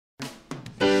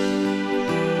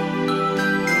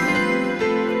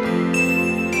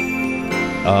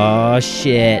Oh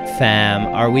shit, fam.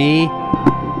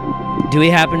 Do we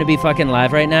happen to be fucking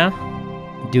live right now?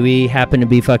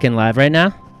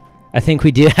 I think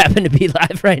we do happen to be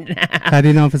live right now. How do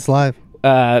you know if it's live?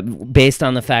 Based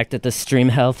on the fact that the stream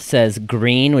health says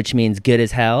green, which means good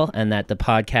as hell, and that the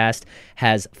podcast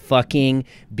has fucking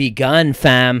begun,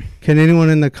 fam. Can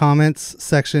anyone in the comments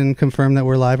section confirm that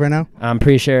we're live right now? I'm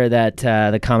pretty sure that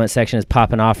the comment section is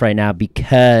popping off right now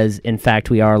because, in fact,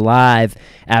 we are live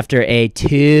after a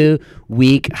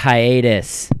 2-week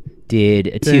hiatus.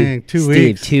 Dude, Dang, 2 Steve,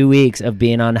 weeks. 2 weeks of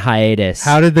being on hiatus.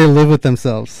 How did they live with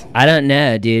themselves? I don't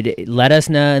know, dude. Let us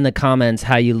know in the comments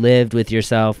how you lived with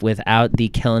yourself without the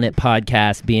Killing It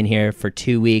podcast being here for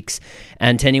 2 weeks.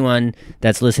 And to anyone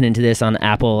that's listening to this on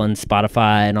Apple and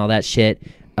Spotify and all that shit,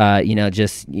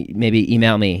 just maybe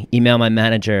email me. Email my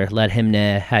manager. Let him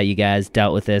know how you guys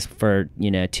dealt with this for,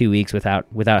 2 weeks without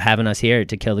having us here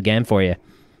to kill the game for you.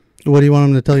 What do you want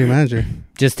them to tell your manager?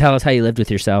 Just tell us how you lived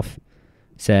with yourself.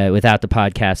 So without the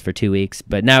podcast for 2 weeks,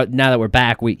 but now that we're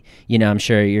back, I'm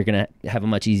sure you're gonna have a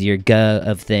much easier go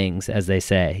of things, as they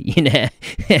say,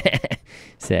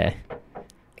 So.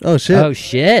 Oh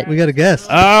shit! We got a guest.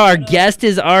 Oh, our guest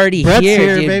is already Brett's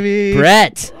here, dude. Baby.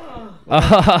 Brett.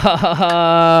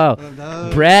 Oh,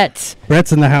 Brett.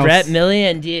 Brett's in the house. Brett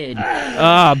Millian, dude.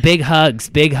 Oh, big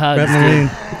hugs, Brett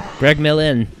Millian. Brett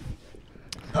Millian.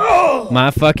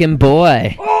 My fucking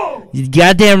boy. You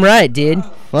goddamn right, dude.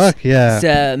 Fuck yeah.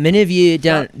 So many of you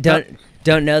don't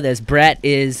know this. Brett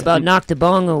is about knocked the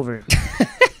bong over.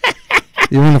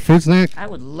 You want a fruit snack? I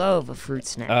would love a fruit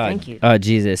snack. Thank you. Oh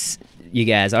Jesus, you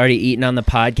guys already eating on the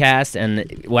podcast,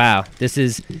 and wow, this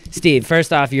is Steve.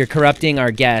 First off, you're corrupting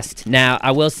our guest. Now,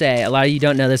 I will say a lot of you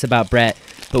don't know this about Brett,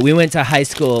 but we went to high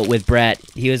school with Brett.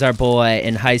 He was our boy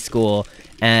in high school,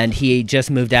 and he just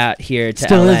moved out here to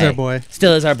Still LA. is our boy.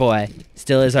 Still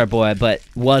is our boy, but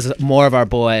was more of our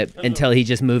boy until he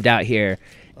just moved out here.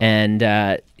 And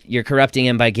you're corrupting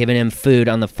him by giving him food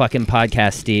on the fucking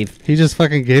podcast, Steve. He just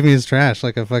fucking gave me his trash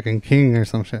like a fucking king or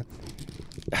some shit.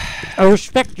 I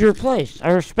respect your place. I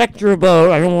respect your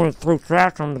abode. I don't want to throw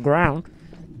trash on the ground.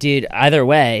 Dude, either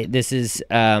way, this is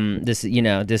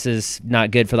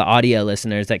not good for the audio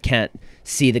listeners that can't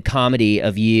see the comedy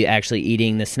of you actually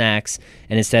eating the snacks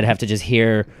and instead have to just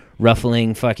hear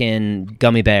ruffling fucking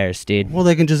gummy bears, dude. Well,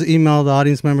 they can just email the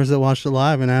audience members that watched it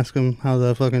live and ask them how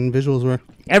the fucking visuals were.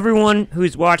 Everyone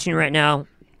who's watching right now,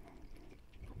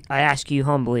 I ask you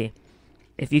humbly,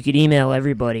 if you could email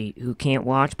everybody who can't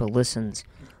watch but listens,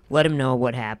 let them know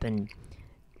what happened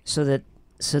so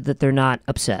that they're not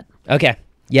upset. Okay.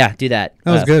 Yeah, do that.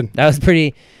 That was good. That was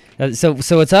pretty... So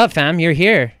what's up, fam? You're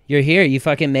here. You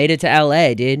fucking made it to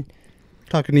LA, dude.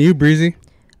 Talking to you, Breezy.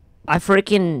 I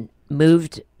freaking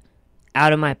moved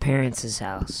out of my parents'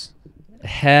 house.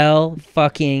 Hell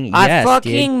fucking yes, I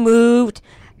fucking moved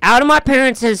out of my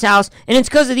parents' house, and it's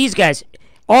because of these guys.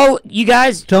 All you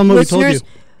guys, tell them what we listeners,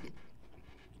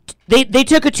 told you. They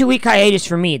took a 2-week hiatus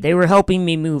for me. They were helping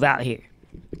me move out here.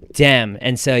 Damn,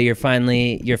 and so you're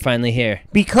finally here.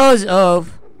 Because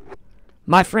of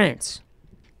my friends.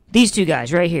 These two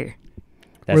guys right here.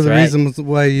 That's We're the right. reasons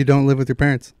why you don't live with your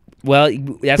parents. Well,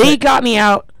 they got me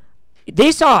out.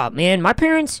 They saw it, man. My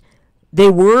parents, they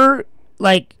were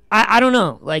like, I don't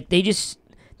know. Like, they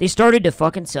started to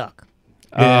fucking suck.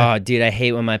 Yeah. Oh, dude, I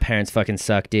hate when my parents fucking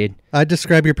suck, dude. I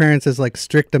describe your parents as like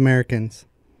strict Americans.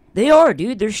 They are,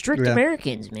 dude. They're strict Yeah.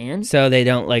 Americans, man. So they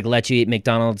don't like let you eat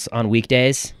McDonald's on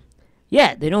weekdays?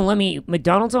 Yeah, they don't let me eat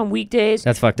McDonald's on weekdays.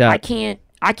 That's fucked up.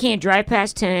 I can't drive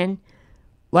past 10.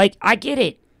 Like, I get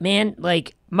it, man.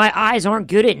 Like, my eyes aren't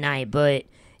good at night, but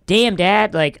damn,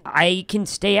 Dad, like, I can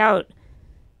stay out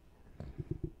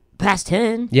past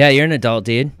 10. Yeah, you're an adult,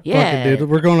 dude. Yeah. Fuck it, dude.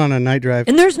 We're going on a night drive.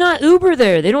 And there's not Uber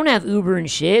there. They don't have Uber and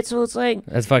shit, so it's like...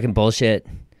 That's fucking bullshit.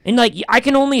 And, like, I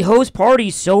can only host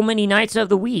parties so many nights of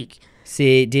the week.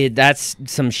 See, dude, that's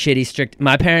some shitty strict...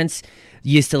 My parents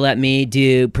used to let me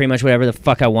do pretty much whatever the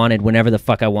fuck I wanted, whenever the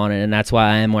fuck I wanted, and that's why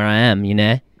I am where I am, you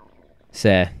know?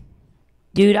 So...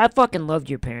 Dude, I fucking loved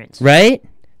your parents. Right?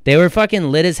 They were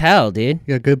fucking lit as hell, dude.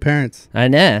 You got good parents. I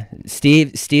know.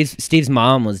 Steve's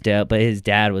mom was dope, but his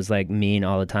dad was like mean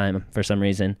all the time for some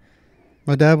reason.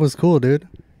 My dad was cool, dude.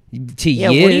 Yeah,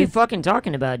 you? what are you fucking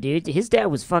talking about, dude? His dad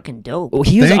was fucking dope.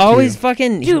 He was Thank always you.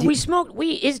 fucking... Dude, we smoked.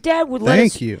 His dad would let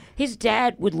Thank us. you. His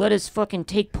dad would let us fucking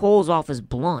take poles off his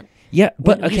blunt. Yeah,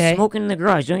 but When we okay. smoking in the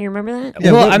garage. Don't you remember that?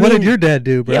 Yeah, Well, what, I what did mean- your dad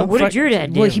do, bro? Yeah, what did your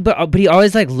dad do? Well, but he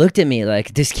always like looked at me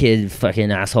like, this kid fucking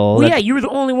asshole. Well, yeah, you were the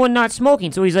only one not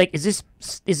smoking, so he's like, "Is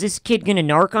this kid gonna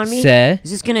narc on me? Say?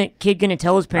 Is this kid gonna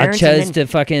tell his I parents?" chose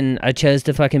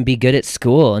to fucking be good at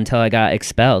school until I got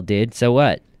expelled, dude. So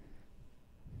what?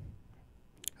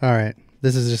 All right.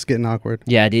 This is just getting awkward.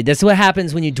 Yeah, dude. That's what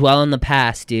happens when you dwell on the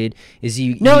past, dude. Is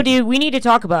you No, you, dude, we need to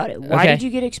talk about it. Why Okay. did you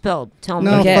get expelled? Tell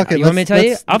me. No, Okay, fuck it. you want me to tell you?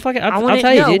 Let's- I'll fucking. I'll wanna-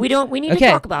 tell you, no, dude. we don't. We need Okay,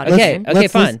 to talk about it. okay, man. okay,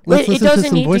 fine. Let's It listen to doesn't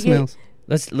some need to get- voicemails.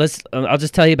 Let's. I'll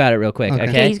just tell you about it real quick. Okay.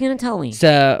 Okay. Okay, he's gonna tell me.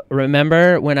 So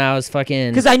remember when I was fucking?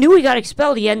 Because I knew he got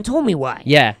expelled. He hadn't told me why.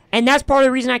 Yeah. And that's part of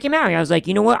the reason I came out here. I was like,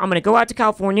 you know what? I'm going to go out to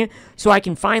California so I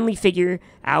can finally figure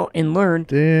out and learn.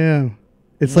 Damn.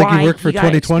 It's like Why you work for he got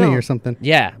 2020 or expelled. something.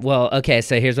 Yeah, well, okay,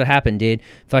 so here's what happened, dude.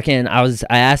 Fucking, I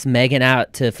asked Megan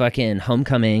out to fucking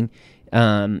homecoming.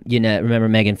 Remember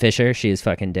Megan Fisher? She is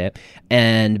fucking dip.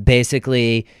 And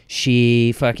basically,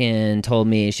 she fucking told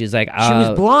me, she was like, oh, She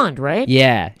was blonde, right?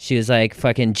 yeah. She was like,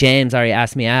 fucking James already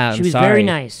asked me out. She I'm was sorry. very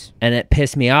nice. And it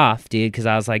pissed me off, dude, because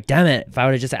I was like, damn it, if I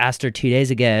would have just asked her 2 days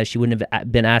ago, she wouldn't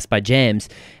have been asked by James.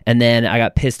 And then I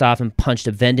got pissed off and punched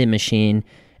a vending machine.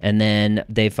 And then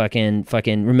they fucking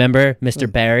remember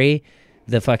Mr. Barry,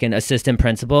 the fucking assistant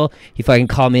principal? He fucking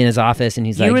called me in his office and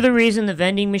he's You like, were the reason the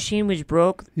vending machine was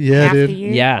broke Yeah, half dude. the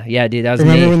year? yeah, dude, that was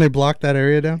Remember me. when they blocked that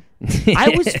area down?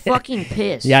 I was fucking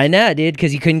pissed. Yeah, I know, dude,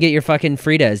 because you couldn't get your fucking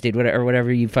Fritos, dude, or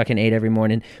whatever you fucking ate every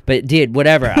morning. But dude,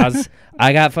 whatever.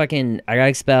 I got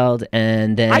expelled,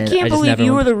 and then I can't just believe never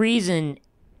you were went- the reason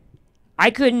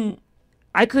I couldn't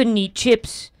eat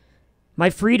chips, my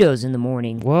Fritos in the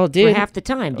morning. Well, dude, for half the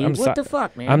time, dude. I'm What the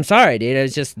fuck, man? I'm sorry, dude. It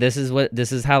was just this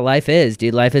is how life is,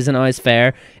 dude. Life isn't always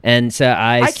fair, and so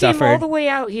I came all suffered. the way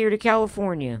out here to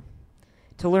California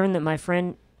to learn that my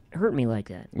friend hurt me like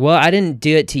that. Well, I didn't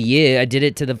do it to you. I did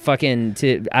it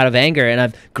to out of anger, and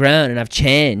I've grown and I've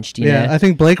changed. You Yeah, know? I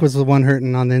think Blake was the one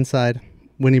hurting on the inside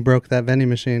when he broke that vending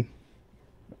machine.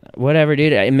 Whatever,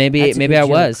 dude. Maybe That's a I good joke.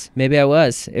 was. Maybe I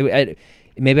was.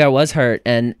 Maybe I was hurt,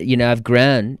 and I've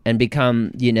grown and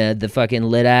become the fucking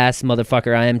lit ass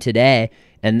motherfucker I am today.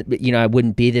 And I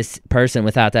wouldn't be this person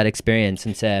without that experience.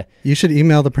 And so, You should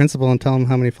email the principal and tell him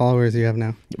how many followers you have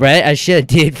now. right? I should,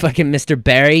 dude. Fucking Mr.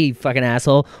 Barry, you fucking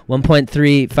asshole.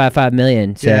 1.355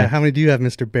 million. So Yeah, how many do you have,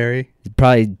 Mr. Barry?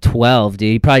 probably 12,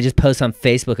 dude. He probably just posts on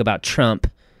Facebook about Trump.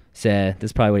 So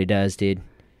that's probably what he does, dude.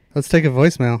 Let's take a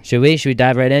voicemail. Should we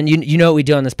dive right in? You know what we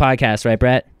do on this podcast, right,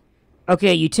 Brett?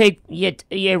 Okay, you take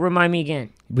remind me again.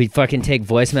 We fucking take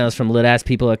voicemails from lit ass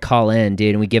people that call in, dude,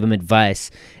 and we give them advice.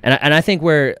 And I think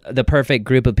we're the perfect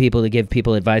group of people to give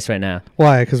people advice right now.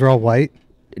 Why? Because we're all white?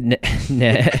 Nah.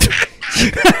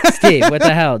 Steve, what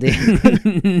the hell,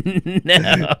 dude?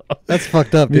 No. That's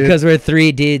fucked up, dude. Because we're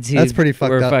three dudes who That's pretty fucked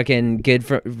were up. fucking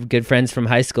good friends from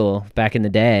high school back in the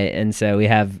day, and so we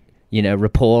have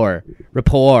rapport,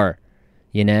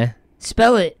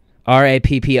 Spell it.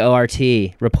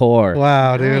 RAPPORT, rapport.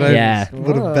 Wow, dude. Yeah. I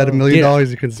would have bet $1 Whoa. million Dude,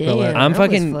 you could spell Damn, that. I'm that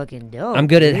was fucking- dope. I'm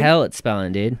good at dude. hell at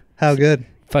spelling, dude. How good?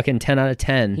 Fucking 10 out of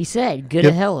 10. He said, "Good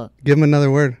Yep. as hella." Give him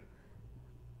another word.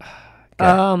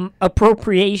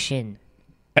 Appropriation.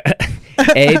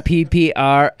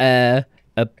 APPRO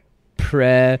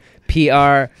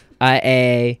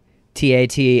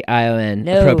PRIATATION.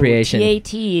 No, Appropriation.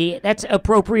 TAT. That's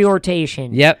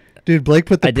appropriation. Yep. Dude, Blake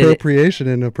put the I did it. appropriation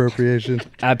in appropriation.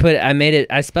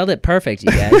 I spelled it perfect, you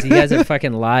guys. You guys are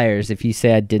fucking liars if you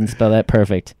say I didn't spell that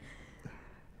perfect.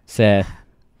 So, Are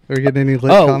we getting any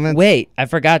lit oh, comments? wait, I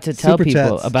forgot to tell Super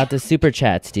people chats. about the super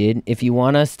chats, dude. If you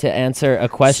want us to answer a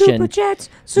question, Super chats.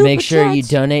 Super make sure you chats.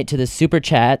 donate to the super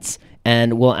chats,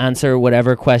 and we'll answer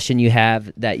whatever question you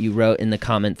have that you wrote in the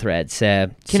comment thread.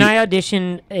 So, Can I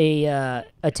audition a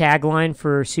tagline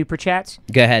for super chats?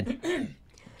 go ahead?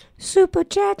 Super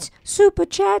chats. Super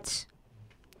chats.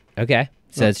 Okay,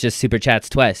 so it's just super chats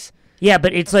twice. Yeah,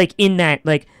 but it's like in that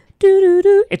like doo doo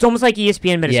doo. It's almost like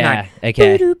ESPN, but it's Yeah, not.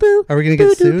 okay. Boo, boo, Are we gonna get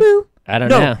boo, sued? boo. I don't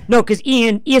know. No, because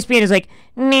ESPN is like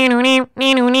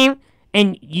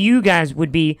and you guys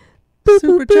would be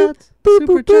Super chats.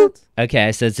 Super chats.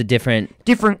 Okay, so it's a different.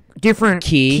 different Key. Okay. different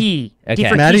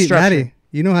key Maddie, structure. Maddie,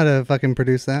 you know how to fucking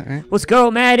produce that, right? Let's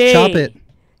go, Maddie. Chop it.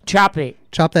 Chop it.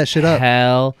 Chop that shit up.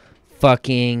 Hell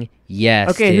fucking yes.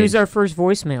 Okay, dude. who's our first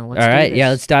voicemail? Let's All do right, this. yeah,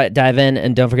 let's dive in,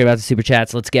 and don't forget about the super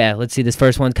chats. Let's go. Let's see this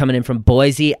first one coming in from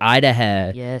Boise,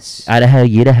 Idaho. Yes. Idaho,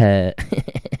 Idaho.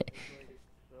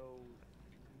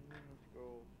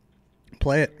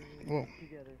 Play it. Whoa.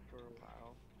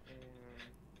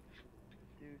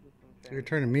 You're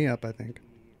turning me up, I think.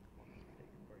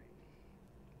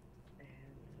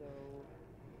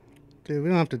 Dude, we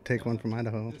don't have to take one from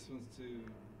Idaho.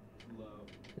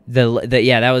 That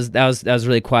was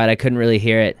really quiet. I couldn't really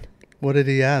hear it. What did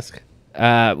he ask?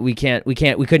 We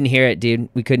couldn't hear it, dude.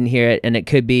 We couldn't hear it, and it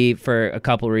could be for a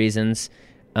couple reasons.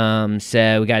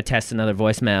 So we gotta test another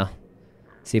voicemail.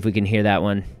 See if we can hear that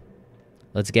one.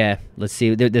 Let's go. Let's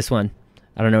see this one.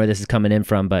 I don't know where this is coming in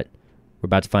from, but We're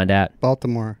about to find out.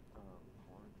 Baltimore.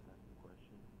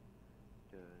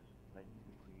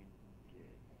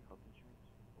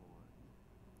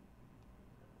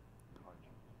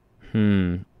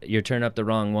 You're turning up the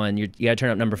wrong one. You gotta turn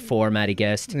up number 4, Matty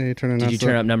Guest. Yeah, Did you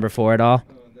turn up number 4 at all?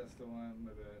 Oh, that's the one.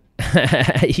 My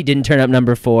bad. You didn't turn up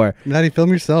number 4. Maddie,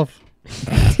 film yourself.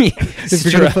 If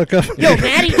you're gonna fuck up. Yo,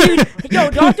 Maddie, dude. Yo,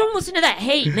 don't listen to that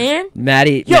hate, man.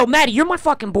 Maddie. Yo, Maddie, you're my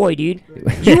fucking boy, dude.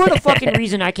 You are the fucking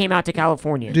reason I came out to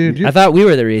California. Dude, you I thought we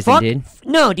were the reason, Fuck, dude.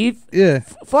 no, dude. yeah.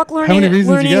 Fuck many reasons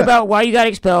learning you got? about why you got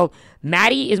expelled.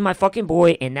 Maddie is my fucking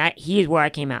boy, and he is why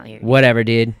I came out here. Whatever,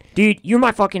 dude. Dude, you're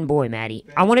my fucking boy, Maddie.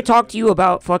 I want to talk to you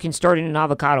about fucking starting an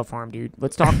avocado farm, dude.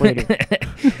 Let's talk later.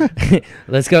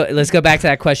 Let's go back to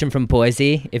that question from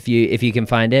Boise, if you can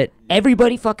find it.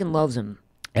 Everybody fucking loves him.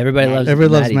 Everybody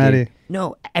loves Maddie. dude.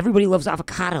 No, everybody loves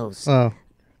avocados. Oh.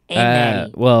 And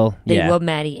Maddie. Well, They yeah. love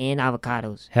Maddie and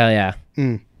avocados. Hell yeah.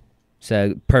 Mm.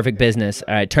 So perfect business.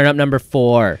 All right, turn up number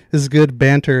 4. This is good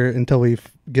banter until we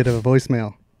get a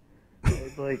voicemail.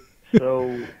 It's like, so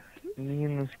me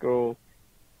and this girl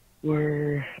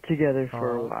were together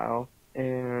for a while,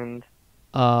 and due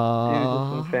to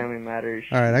some family matters,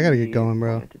 All right, I gotta get she going,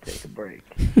 bro. wanted to take a break.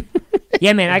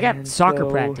 Yeah, man, I got And soccer so-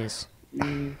 practice. We've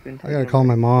been I gotta together call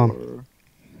my mom. for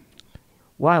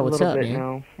Why? a What's little up, bit man?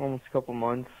 now, almost a couple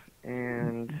months,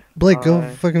 and Blake, go I-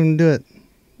 fucking do it.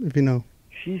 If you know.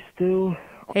 she's still.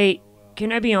 Hey,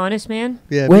 can I be honest, man?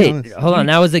 Yeah, be Wait, honest. hold on.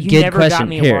 That was a You good never question. got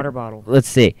me a Here, water bottle. let's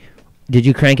see. Did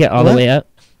you crank it all the What? way up?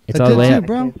 It's I all the did way too, up.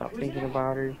 bro. I can't stop thinking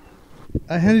about her,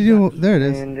 I handed you. There it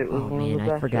is. and it was Oh, one man, of the I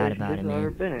best forgot about relationships it, I've ever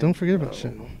man. been in. Don't forget about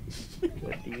shit.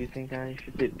 What do you think I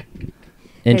should do?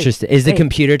 Interesting. Is the hey,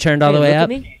 computer turned all Hey, the way look up? At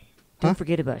me. Don't Huh?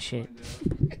 forget about shit.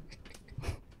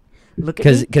 Look at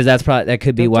me. Because that's probably that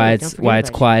could be Don't do why it. it's Don't forget why it's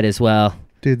about quiet as well.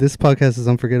 Dude, this podcast is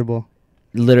unforgettable.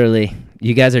 Literally,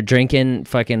 you guys are drinking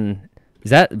fucking. Is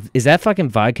that fucking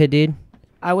vodka, dude?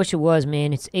 I wish it was,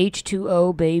 man. It's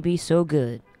H2O, baby. So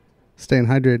good. Staying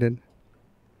hydrated.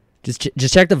 Just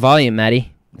check the volume,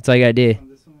 Maddie. That's all you gotta do.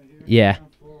 This one right here. Yeah, I'm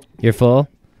full. you're full.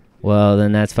 Well,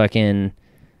 then that's fucking.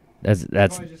 That's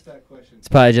Probably just that question. it's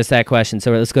probably just that question.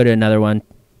 So let's go to another one.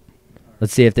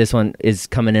 Let's see if this one is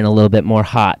coming in a little bit more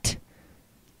hot.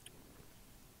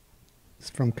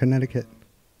 It's from Connecticut.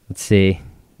 Let's see.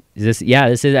 Is this? Yeah,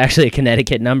 this is actually a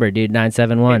Connecticut number, dude.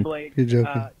 971. Hey Blake, You're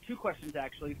joking. 2 questions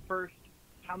actually. First,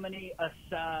 how many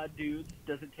dudes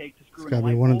does it take to screw It's in a gotta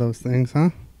be light one of bulb? those things, huh?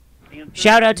 Answer,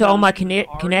 Shout out to all my are you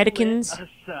Connecticans.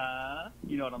 with us,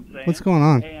 you know what I'm saying? What's going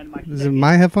on? And my Is it second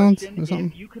my headphones question, or something?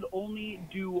 If you could only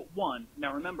do one,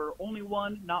 now remember, only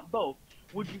one, not both.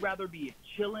 Would you rather be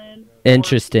chillin'? or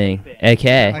Interesting. sleeping?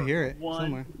 Okay. I hear it One,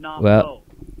 somewhere. not Well,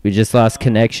 both. we just lost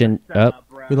connection. Set Oh, up,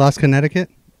 bro. We lost Connecticut?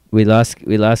 we lost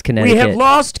Connecticut. We have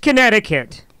lost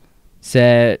Connecticut.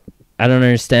 So I don't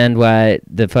understand why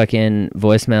the fucking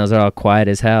voicemails are all quiet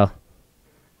as hell.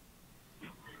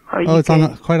 Oh, it's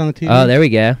on quite on the TV. Oh, there we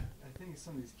go. I think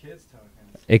some of these kids talking.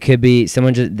 It could be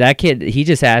someone just that kid. He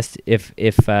just asked if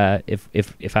I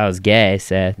was gay.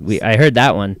 So I heard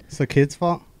that one. It's the kid's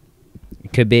fault?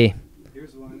 It could be.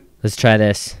 Here's one. Let's try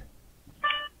this.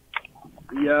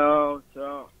 Yo,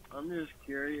 so I'm just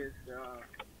curious.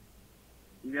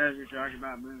 You guys are talking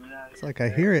about moving out. It's like I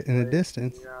hear it in the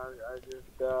distance.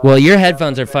 Well, your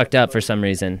headphones are fucked up for some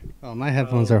reason. Oh, my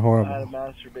headphones are I had a horrible.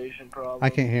 masturbation problem. I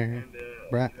can't hear you. And,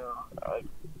 Brat. I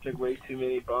took way too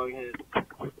many bong hits.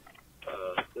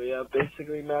 So yeah,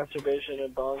 basically masturbation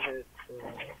and bong hits.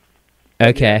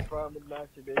 Okay. Problem with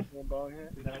masturbation and bong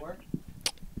hits. Did that work?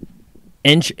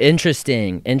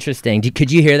 Interesting.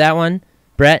 Could you hear that one,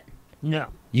 Brett? No.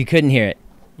 You couldn't hear it.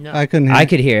 No. I couldn't hear I it.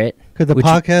 could hear it. Could the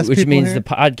podcast which people means hear the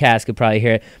podcast could probably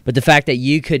hear it. But the fact that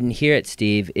you couldn't hear it,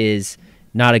 Steve, is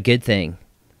not a good thing.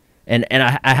 And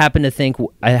I happen to think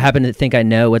I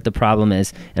know what the problem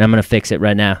is, and I'm gonna fix it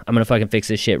right now. I'm gonna fucking fix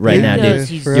this shit right Yeah, now, yeah, dude.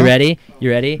 he's- for You real? ready? You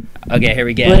ready? Okay, here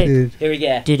we go. Wait. Dude, Here we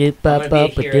go.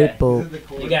 Do-do-ba-ba-ba-do-bo.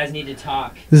 You guys need to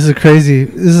talk. this is a crazy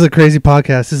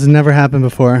podcast. This has never happened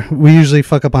before. We usually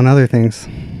fuck up on other things.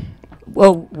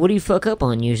 Well, what do you fuck up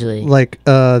on usually? Like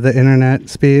the internet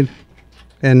speed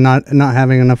and not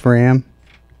having enough RAM.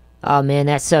 Oh man,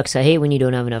 that sucks. I hate when you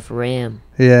don't have enough RAM.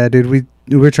 Yeah, dude,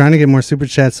 we're trying to get more super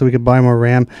chats so we could buy more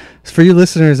RAM. So for you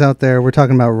listeners out there, we're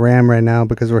talking about RAM right now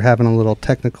because we're having a little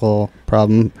technical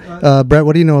problem. Brett,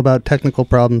 what do you know about technical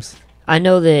problems? I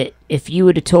know that if you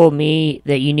would have told me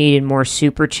that you needed more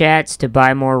super chats to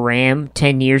buy more RAM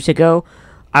 10 years ago,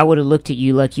 I would have looked at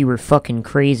you like you were fucking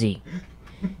crazy.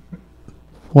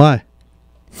 Why?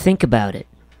 Think about it.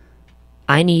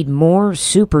 I need more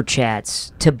super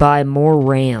chats to buy more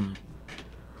RAM.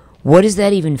 What does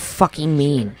that even fucking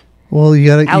mean? Well, you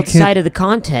gotta outside of the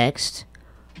context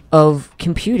of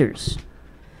computers.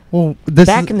 Well, this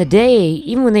Back in the day,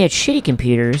 even when they had shitty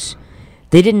computers,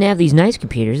 they didn't have these nice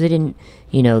computers. They didn't,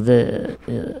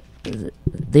 they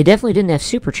definitely didn't have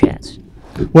super chats.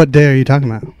 What day are you talking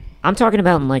about? I'm talking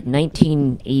about in like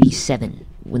 1987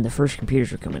 when the first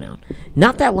computers were coming out.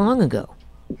 Not that long ago.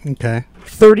 Okay.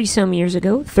 30 some years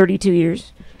ago, 32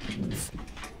 years.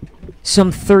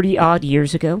 Some 30 odd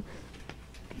years ago.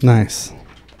 Nice.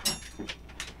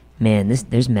 Man,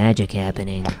 there's magic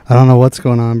happening. I don't know what's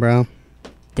going on, bro.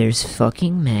 There's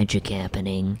fucking magic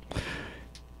happening.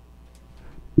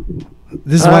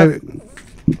 This is why.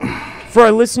 For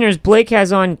our listeners, Blake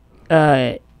has on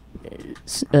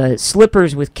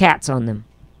slippers with cats on them.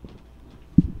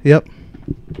 Yep.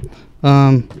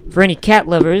 For any cat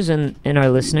lovers and our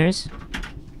listeners,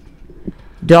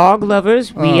 dog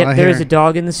lovers, there's a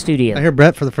dog in the studio. I hear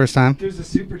Brett for the first time. There's a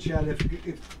super chat. If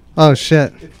Oh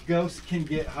shit! if ghosts can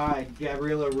get high,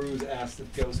 Gabriela Ruse asked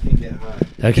if ghosts can get high.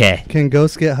 Okay. Can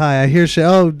ghosts get high? I hear shit.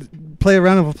 Oh, play a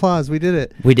round of applause. We did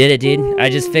it. We did it, dude. I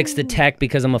just fixed the tech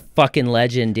because I'm a fucking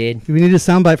legend, dude. We need a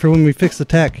soundbite for when we fix the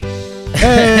tech.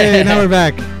 Hey, now we're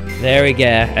back. There we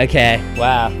go. Okay.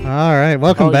 Wow. All right,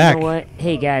 welcome back. You know what?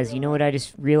 Hey guys, you know what I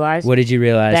just realized? What did you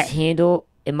realize? That handle,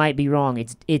 it might be wrong.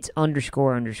 It's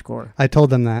 __. I told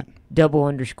them that. Double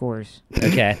underscores.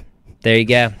 Okay. There you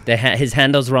go. His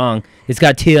handle's wrong. It's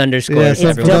got 2 underscores. Yeah, so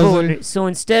It's for double those under, so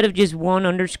instead of just one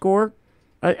underscore,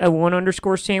 a one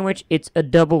underscore sandwich, it's a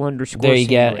double underscore There you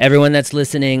sandwich. go. Everyone that's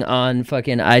listening on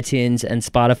fucking iTunes and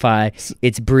Spotify,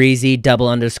 it's breezy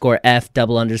 _F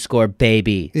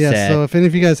 _baby. Yeah, so if any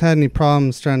of you guys had any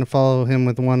problems trying to follow him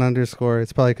with one underscore,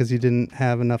 it's probably because you didn't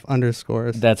have enough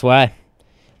underscores. That's why.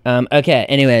 Okay,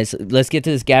 anyways, let's get to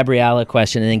this Gabriella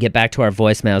question and then get back to our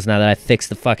voicemails now that I fixed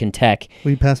the fucking tech. Will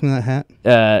you pass me that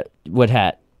hat? What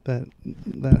hat? That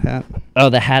hat? Oh,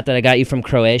 the hat that I got you from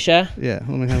Croatia? Yeah,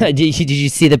 let me have it. Did you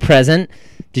see the present?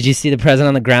 Did you see the present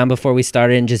on the ground before we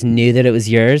started and just knew that it was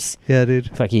yours? Yeah,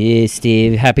 dude. Fuck you,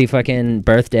 Steve. Happy fucking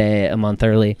birthday a month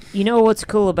early. You know what's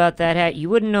cool about that hat? You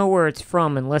wouldn't know where it's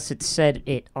from unless it said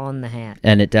it on the hat.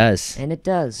 And it does. And it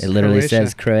does. It literally Croatia.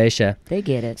 says Croatia. They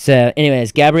get it. So,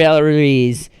 anyways, Gabriela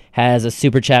Ruiz has a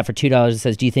super chat for $2. It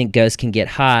says, do you think ghosts can get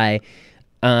high?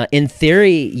 In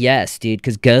theory, yes, dude,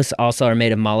 because ghosts also are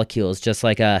made of molecules just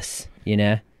like us, you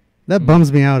know? That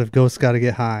bums me out if ghosts got to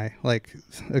get high. Like,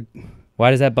 Why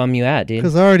does that bum you out, dude?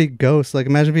 because already ghosts. Like,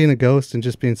 imagine being a ghost and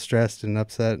just being stressed and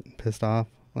upset, pissed off.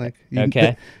 Like,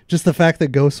 Okay. Just the fact that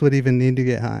ghosts would even need to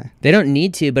get high. They don't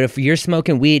need to, but if you're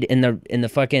smoking weed in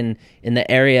the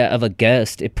area of a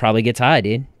ghost, it probably gets high,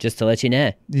 dude. Just to let you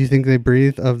know. Do you think they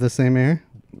breathe of the same air?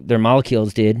 They're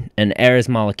molecules, dude, and air is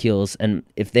molecules. And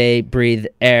if they breathe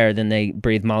air, then they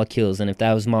breathe molecules. And if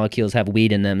those molecules have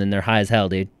weed in them, then they're high as hell,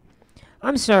 dude.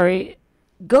 I'm sorry.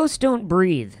 Ghosts don't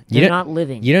breathe. They're not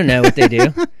living. You don't know what they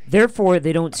do. Therefore,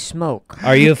 they don't smoke.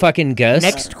 Are you a fucking ghost?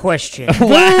 Next question.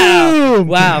 Wow. Boom!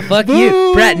 Wow. Fuck you.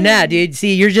 Boom! Brett, nah, dude.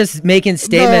 See, you're just making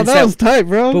statements. No, that was tight,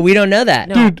 bro. But we don't know that.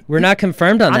 No. Dude, we're not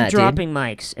confirmed on I'm that, dropping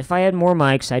mics. If I had more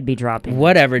mics, I'd be dropping. dude.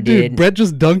 Whatever, Dude, dude. Brett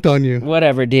just dunked on you.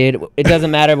 Whatever, dude. It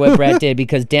doesn't matter what Brett did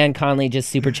because Dan Conley just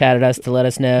super chatted us to let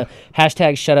us know.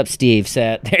 Hashtag shut up Steve.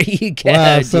 So there you go,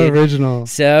 Wow, dude. so original.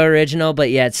 So original,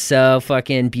 but yet so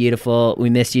fucking beautiful. We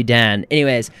miss you, Dan.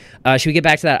 Anyways, should we get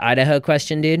back to that Idaho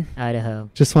question, dude? Idaho.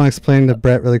 Just want to explain to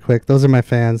Brett really quick. Those are my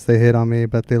fans. They hit on me,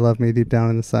 but they love me deep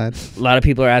down inside. A lot of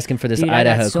people are asking for this Dude,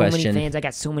 Idaho I got so question. many fans. I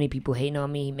got so many people hating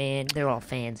on me, man. They're all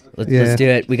fans. Let's do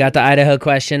it. We got the Idaho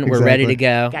question. We're ready to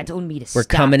go. God told me to We're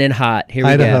stop. coming in hot. Here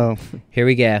we Idaho. go. Here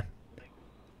we go.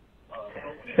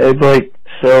 Hey Blake,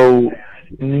 so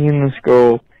me and this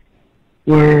girl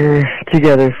were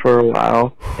together for a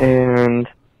while, and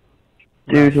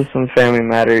due to some family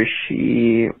matters,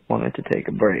 she wanted to take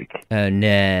a break. Oh,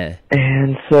 no.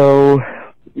 And so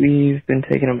we've been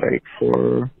taking a break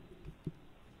for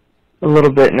a little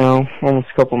bit now, almost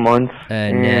a couple months. Oh,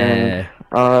 and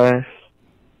no.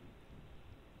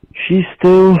 she's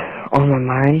still on my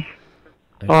mind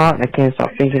a lot. I can't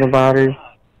stop thinking about her.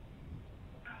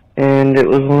 And it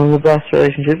was one of the best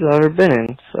relationships I've ever been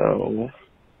in. So,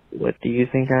 what do you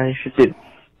think I should do?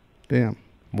 Damn.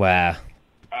 Wow.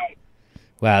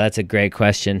 Wow, that's a great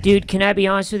question. Dude, can I be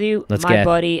honest with you? Let's my go.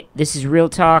 buddy, this is real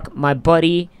talk. My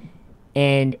buddy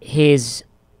and his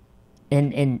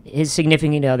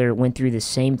significant other went through the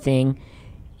same thing.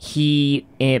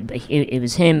 It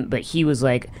was him, but he was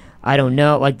like, I don't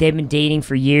know. Like, they've been dating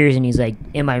for years, and he's like,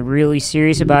 am I really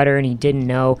serious about her? And he didn't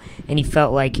know, and he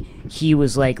felt like he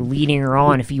was, like, leading her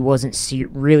on if he wasn't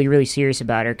really, really serious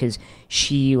about her, because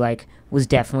she, like, was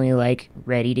definitely, like,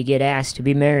 ready to get asked to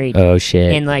be married. Oh,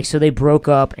 shit. And, like, so they broke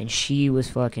up, and she was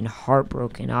fucking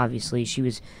heartbroken, obviously. She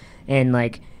was, and,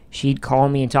 like, she'd call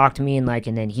me and talk to me, and, like,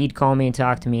 and then he'd call me and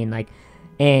talk to me, and, like,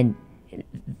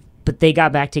 but they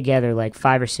got back together, like,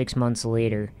 5 or 6 months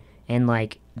later, and,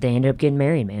 like, they ended up getting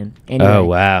married, man. Anyway, Oh,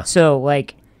 wow. So,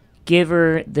 like, give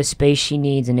her the space she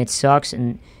needs, and it sucks,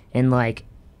 and like,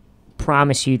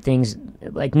 promise you things,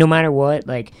 like, no matter what,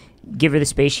 like, give her the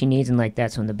space she needs, and, like,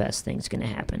 that's when the best thing's gonna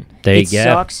happen. There you it go.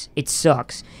 sucks. It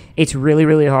sucks. It's really,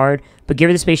 really hard, but give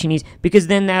her the space she needs, because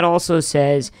then that also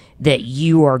says that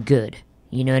you are good.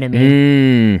 You know what I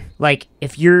mean? Like,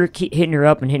 if you're hitting her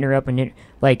up and hitting her up and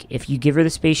like, if you give her the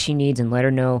space she needs and let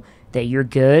her know that you're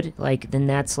good, like, then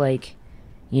that's, like,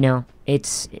 you know,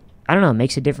 it's, I don't know, it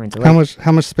makes a difference. Like,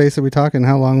 How much space are we talking?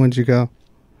 How long would you go?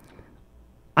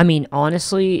 I mean,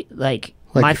 honestly, like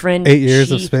my friend, 8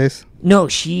 years of space? No,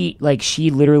 she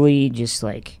literally just,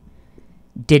 like,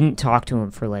 didn't talk to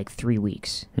him for, like, 3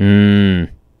 weeks.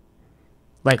 Like,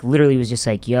 literally was just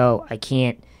like, yo, I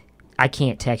can't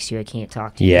text you, I can't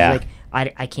talk to you. Yeah.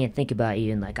 Like, I can't think about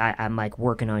you, and, like, I'm, like,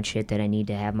 working on shit that I need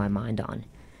to have my mind on.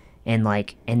 And,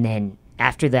 like, and then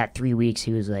after that 3 weeks,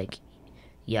 he was like,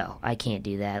 yo, I can't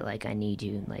do that, like, I need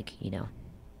you, and, like, you know.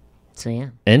 So, yeah.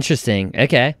 Interesting.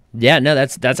 Okay. Yeah, no,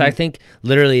 that's I think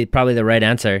literally probably the right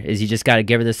answer is you just got to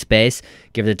give her the space,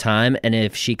 give her the time, and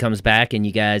if she comes back and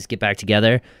you guys get back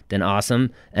together, then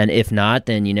awesome. And if not,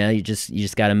 then, you know, you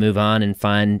just got to move on and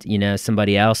find, you know,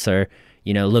 somebody else, or,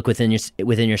 you know, look within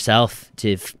yourself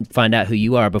to find out who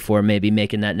you are before maybe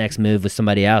making that next move with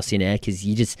somebody else, you know, because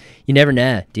you never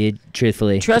know, dude,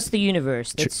 truthfully. Trust the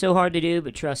universe. That's so hard to do,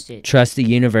 but trust it. Trust the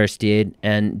universe, dude,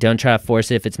 and don't try to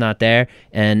force it if it's not there.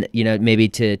 And, you know, maybe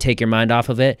to take your mind off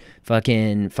of it,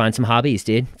 fucking find some hobbies,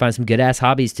 dude. Find some good-ass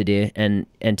hobbies to do, and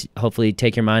hopefully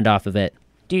take your mind off of it.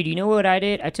 Dude, you know what I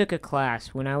did? I took a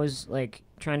class when I was, like,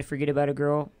 trying to forget about a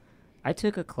girl. I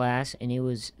took a class, and it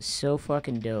was so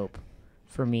fucking dope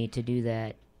for me to do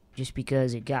that, just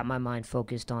because it got my mind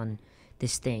focused on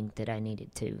this thing that I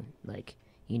needed to, like,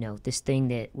 you know, this thing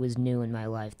that was new in my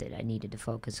life that I needed to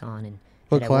focus on, and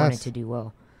What that class? I wanted to do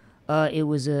well. It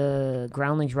was a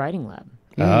Groundlings writing lab.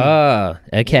 Oh,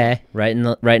 okay. Writing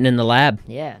in the lab.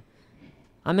 Yeah.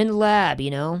 I'm in the lab,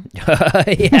 you know?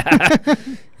 Yeah.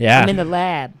 Yeah. I'm in the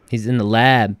lab. He's in the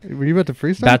lab. Were you about to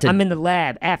freestyle? About to I'm in the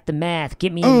lab. After math,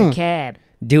 get me in the cab.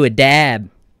 do a dab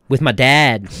with my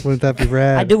dad. Wouldn't that be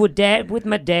rad? I do a dab with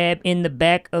my dab in the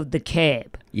back of the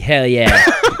cab. Hell yeah.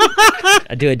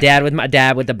 I do a dad with my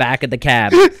dad with the back of the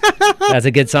cab. That's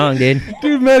a good song, dude.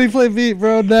 Dude, Maddie, play beat,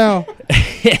 bro, now.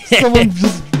 Someone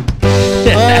just...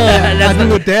 I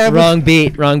do a dab. Wrong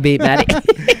beat, Maddie.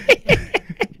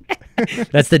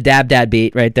 That's the dab dad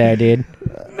beat right there, dude.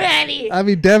 Maddie! I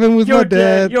be dabbing with my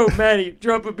dad. Yo, Maddie,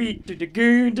 drop a beat.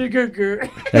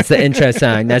 That's the intro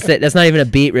song. That's it. That's not even a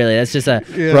beat, really. That's just a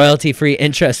royalty-free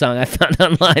intro song I found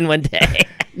online one day.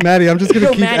 Maddie, I'm just gonna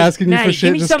keep Maddie, asking you Maddie, for shit.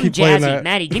 give me Just something keep playing jazzy. that.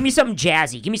 Maddie, give me something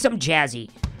jazzy. Give me something jazzy.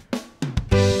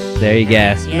 There you go.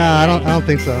 Yeah, Nah, I don't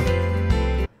think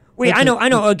so. Wait, I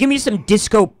know. Give me some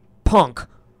disco punk.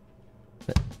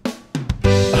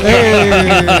 Hey.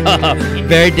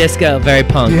 Very disco, very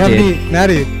punk, Do you have dude. any,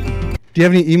 Maddie? Do you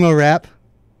have any emo rap?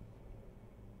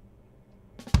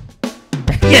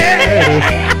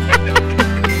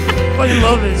 Fucking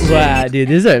love this shit. Wow, dude,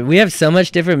 we have so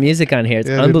much different music on here. It's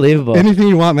Yeah, dude. unbelievable. Anything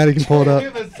you want, Maddie can pull it up.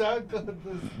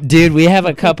 Dude, we have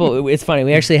a couple. It's funny.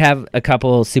 We actually have a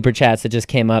couple super chats that just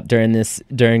came up during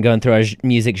going through our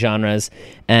music genres.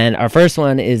 And our first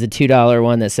one is a $2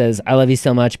 one that says, "I love you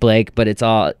so much, Blake," but it's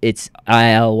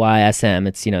ILYSM.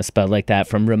 It's, you know, spelled like that,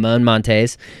 from Ramon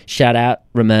Montes. Shout out,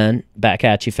 Ramon. Back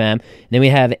at you, fam. And then we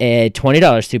have a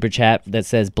 $20 super chat that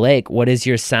says, "Blake, what is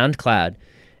your SoundCloud?"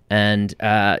 And,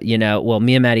 you know, well,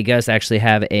 me and Matty Ghost actually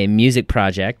have a music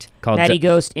project called Matty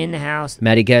Ghost in the house.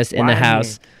 Matty Ghost in the Why I'm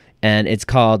house. And it's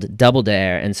called Double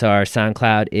Dare. And so our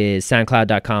SoundCloud is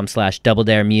soundcloud.com/Double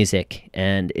Dare Music.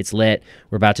 And it's lit.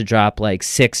 We're about to drop like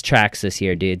 6 tracks this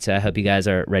year, dude. So I hope you guys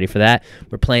are ready for that.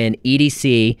 We're playing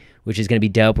EDC, which is going to be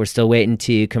dope. We're still waiting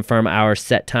to confirm our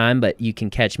set time, but you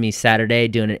can catch me Saturday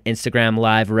doing an Instagram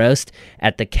live roast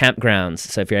at the campgrounds.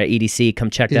 So if you're at EDC, come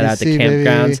check that out at the EDC, baby.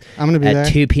 campgrounds I'm gonna be at there.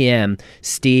 2 p.m.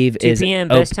 Steve 2 is p.m.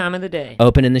 Best time of the day.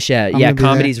 opening the show. I'm Yeah, gonna be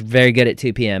comedy's very good at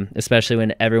 2 p.m., especially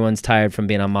when everyone's tired from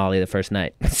being on Molly the first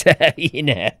night. So, you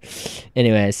know.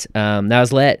 Anyways, that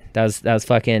was lit. That was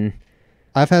fucking...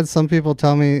 I've had some people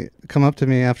tell me, come up to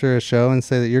me after a show and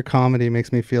say that your comedy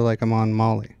makes me feel like I'm on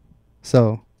Molly.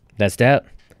 So That's dope.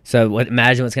 So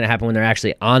imagine what's going to happen when they're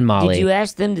actually on Molly. Did you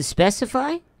ask them to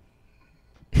specify?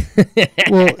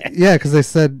 well, yeah, because they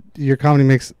said your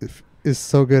comedy is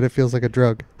so good it feels like a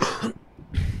drug.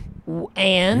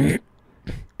 And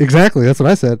Exactly, that's what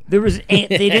I said. they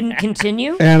didn't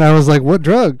continue? And I was like, what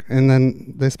drug? And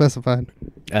then they specified.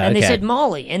 And they Okay. said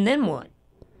Molly, and then what?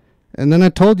 And then I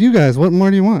told you guys, what more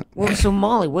do you want? Well, so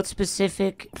Molly, what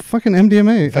specific? Fucking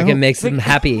MDMA. I Fucking don't- makes them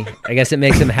happy. I guess it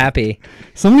makes them happy.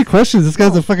 so many questions. This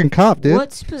guy's a fucking cop, dude.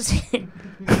 What specific?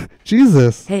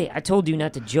 Jesus. Hey, I told you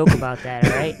not to joke about that,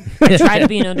 all right? I tried to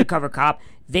be an undercover cop.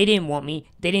 They didn't want me.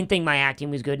 They didn't think my acting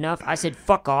was good enough. I said,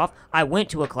 fuck off. I went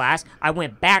to a class. I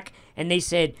went back, and they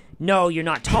said, no, you're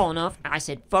not tall enough. I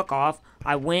said, fuck off.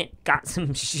 I went, got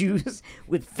some shoes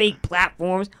with fake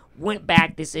platforms, went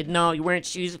back. They said, no, you're wearing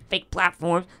shoes with fake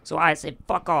platforms. So I said,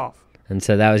 fuck off. And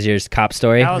so that was your cop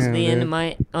story? That was Yeah, the end dude. of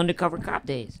my undercover cop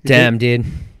days. Damn, dude.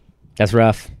 That's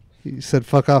rough. You said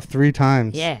fuck off 3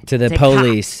 times. Yeah. To the cop.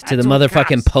 police. I To the told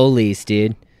motherfucking cops. police,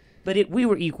 dude. But we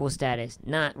were equal status.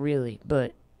 Not really,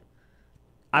 but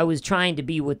I was trying to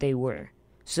be what they were.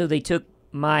 So they took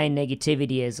my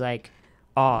negativity as like,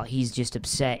 oh, he's just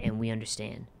upset and we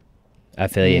understand. I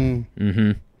feel you.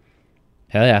 Mm-hmm.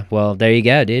 Hell yeah. Well, there you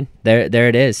go, dude. There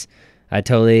it is. I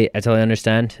totally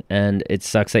understand. And it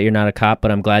sucks that you're not a cop, but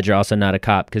I'm glad you're also not a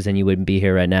cop because then you wouldn't be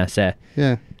here right now. So,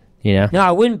 Yeah. you know? No,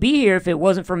 I wouldn't be here if it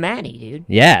wasn't for Maddie, dude.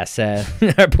 Yeah, so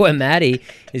our boy Maddie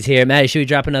is here. Maddie, should we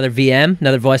drop another VM,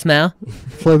 another voicemail?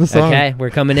 Play the song. Okay, we're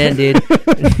coming in, dude.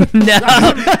 No.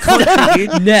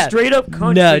 No. Straight up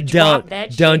country. No, drop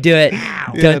that don't shit. do it.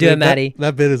 Ow. Don't do dude, it, Maddie.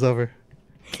 That bit is over.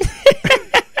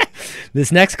 This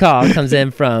next call comes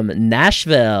in from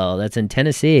Nashville. That's in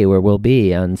Tennessee, where we'll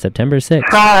be on September 6th.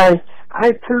 Hi,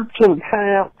 I pooped some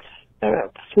pants and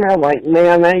it smelled like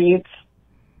mayonnaise.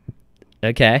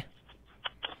 Okay.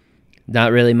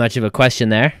 Not really much of a question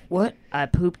there. What? I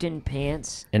pooped in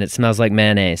pants. And it smells like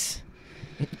mayonnaise.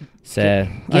 So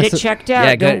Get it checked out.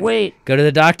 yeah, Don't wait. Go to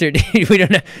the doctor, dude. We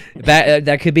don't know.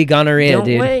 That could be gonorrhea, Don't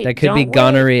dude. wait. That could be Don't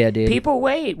gonorrhea, wait. dude. People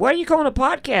wait. Why are you calling a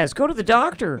podcast? Go to the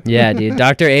doctor. Yeah, dude.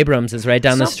 Dr. Abrams is right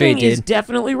down the street, Something is dude.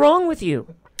 definitely wrong with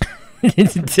you.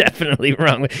 It's definitely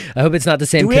wrong. I hope it's not the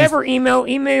same. Do we ever email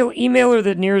her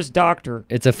the nearest doctor?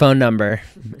 It's a phone number.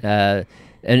 And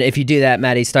if you do that,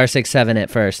 Maddie, *67 at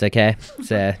first, okay?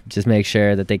 So just make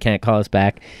sure that they can't call us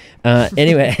back.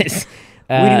 Anyways.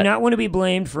 We do not want to be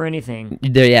blamed for anything.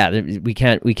 We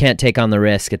can't take on the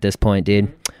risk at this point,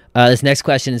 dude. This next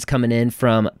question is coming in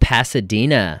from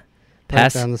Pasadena.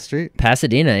 Right down the street.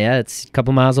 Pasadena, yeah, it's a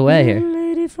couple miles away here.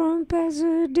 Lady from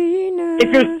Pasadena.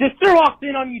 If your sister walked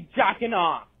in on you jacking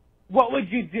off, what would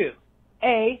you do?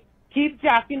 A, keep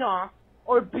jacking off,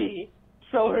 or B,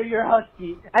 show her your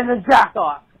husky and then jack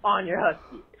off on your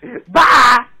husky.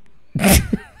 Bye!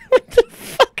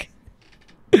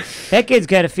 That kid's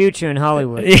got a future in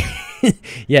Hollywood.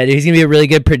 Yeah, dude, he's gonna be a really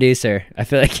good producer. I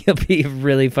feel like he'll be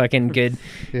really fucking good.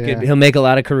 Yeah. Good. He'll make a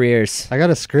lot of careers. I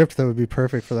got a script that would be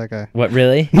perfect for that guy. What,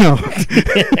 really? No.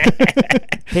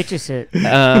 Pitch us it.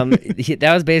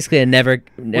 That was basically a never.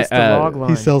 What's the log line?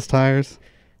 He sells tires,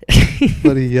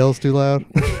 but he yells too loud.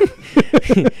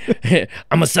 I'm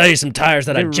gonna sell you some tires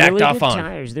that I They're jacked really off good on,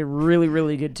 tires. They're really,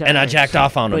 really good tires. and I jacked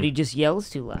off on But them. he just yells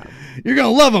too loud. You're gonna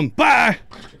love him. Bye.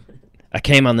 I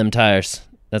came on them tires.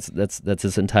 That's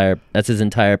his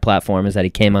entire platform is that he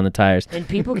came on the tires. And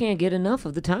people can't get enough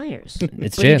of the tires.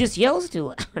 It's but true. he just yells too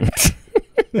loud.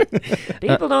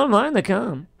 People don't mind the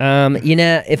cum. You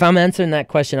know, if I'm answering that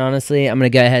question honestly, I'm gonna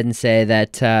go ahead and say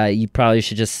that you probably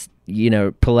should just,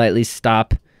 politely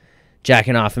stop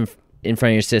jacking off in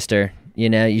front of your sister.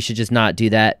 You should just not do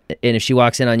that. And if she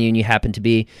walks in on you and you happen to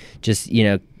be just,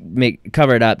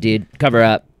 cover it up, dude. Cover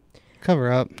up.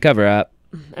 Cover up. Cover up.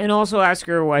 And also ask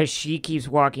her why she keeps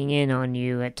walking in on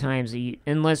you at times.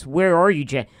 Where are you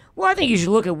jacking? Well, I think you should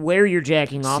look at where you're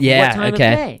jacking off. Yeah. And what time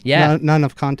Okay. of day. Yeah. Not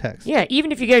enough context. Yeah.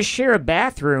 Even if you guys share a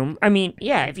bathroom.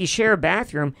 If you share a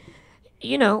bathroom,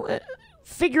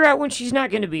 figure out when she's not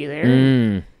going to be there.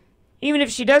 Mm. Even if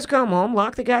she does come home,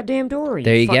 lock the goddamn door.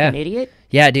 There you go. fucking idiot.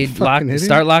 Yeah, dude. Fucking idiot.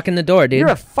 Start locking the door, dude. You're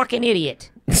a fucking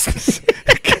idiot.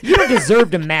 You don't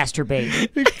deserve to masturbate.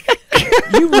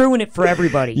 You ruin it for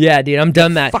everybody. Yeah, dude. I'm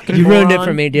done, Matt. Fucking You ruined it moron.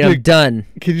 for me, dude. I'm Dude. done.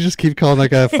 Can you just keep calling that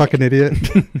guy a fucking idiot?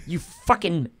 You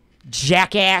fucking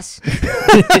jackass.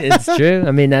 It's true.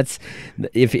 I mean, that's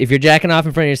if you're jacking off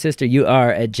in front of your sister, you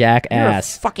are a You're a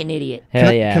jackass. fucking idiot.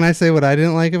 Hell yeah. Can I say what I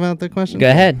didn't like about the question? Go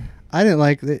ahead. I didn't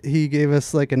like that he gave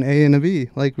us like an A and a B,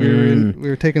 like we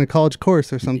were taking a college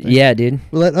course or something. Yeah, dude.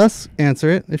 Let us answer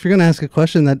it. If you're gonna ask a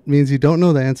question, that means you don't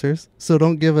know the answers. So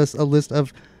don't give us a list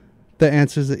of the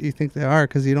answers that you think they are,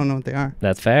 because you don't know what they are.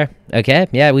 That's fair. Okay.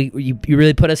 Yeah, you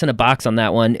really put us in a box on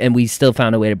that one, and we still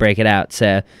found a way to break it out.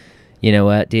 So, you know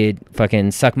what, dude? Fucking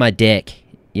suck my dick,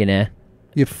 you know?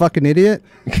 You fucking idiot.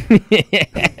 Fucking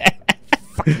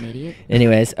idiot.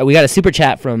 Anyways, we got a super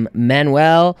chat from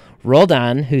Manuel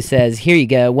Roldan, who says, here you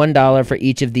go, $1 for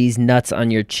each of these nuts on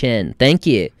your chin. Thank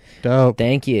you. Dope.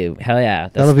 Thank you. Hell yeah.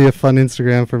 That'll be a fun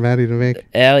Instagram for Maddie to make.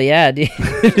 Hell yeah, dude.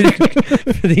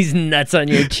 For these nuts on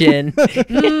your chin.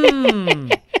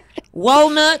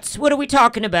 Walnuts? What are we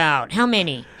talking about? How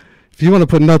many? If you want to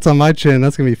put nuts on my chin,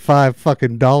 that's gonna be $5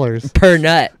 fucking per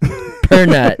nut. Per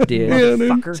nut, dude.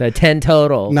 Motherfucker. So 10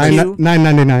 total.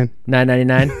 $9.99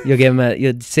 $9.99. You'll give him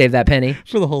you'll save that penny.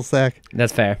 for the whole sack.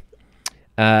 That's fair.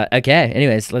 Okay.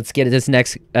 Anyways, let's get to this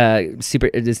next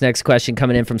question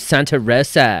coming in from Santa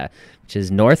Rosa, which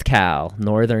is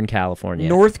Northern California.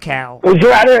 North Cal. Would you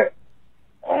rather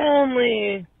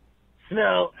only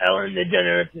smell Ellen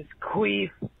DeGeneres'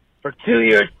 queef for 2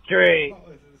 years straight,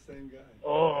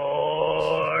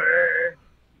 or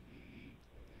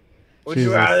would you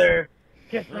Jesus. rather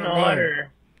kiss an otter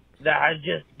that I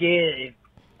just gave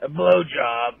a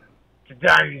blowjob to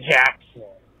Don Jackson?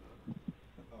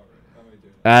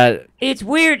 It's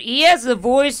weird. He has the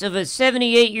voice of a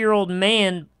 78-year-old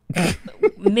man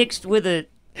mixed with an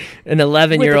an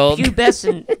 11-year-old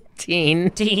pubescent teen.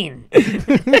 teen.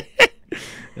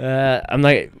 I'm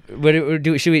like, what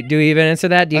do we even answer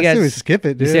that? Do you I say we guys skip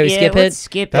it, you dude. say we skip let's it?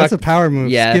 skip it. That's a power move.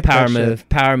 Yeah, Skip power that shit. move.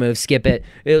 Power move. Skip it.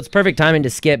 It was perfect timing to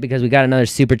skip because we got another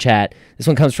super chat. This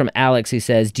one comes from Alex, who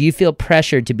says, do you feel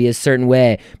pressured to be a certain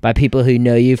way by people who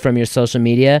know you from your social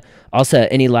media? Also,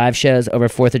 any live shows over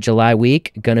 4th of July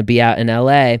week? Gonna be out in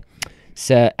LA.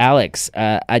 So, Alex,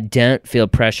 I don't feel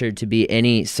pressured to be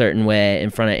any certain way in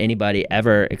front of anybody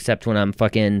ever, except when I'm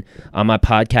fucking on my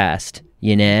podcast,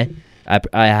 you know?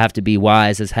 I have to be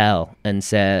wise as hell, and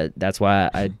so that's why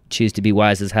I choose to be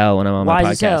wise as hell when I'm on my podcast.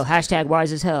 Wise as hell. Hashtag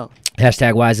wise as hell.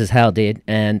 Hashtag wise as hell, dude.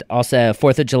 And also,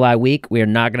 4th of July week, we are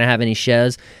not going to have any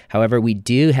shows. However, we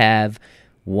do have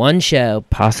one show,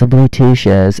 possibly 2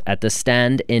 shows, at the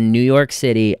Stand in New York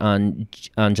City on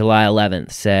July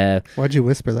 11th. So, Why'd you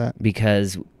whisper that?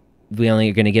 because we only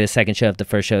are going to get a second show if the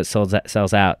first show sells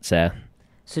out.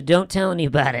 So don't tell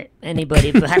anybody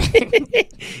about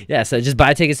it. Yeah, so just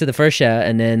buy tickets to the first show,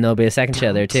 and then there'll be a second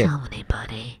show there, too. Don't tell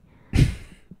anybody.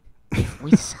 If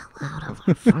we sell out of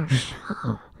our first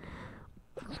show,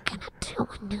 we're gonna do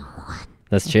a new one.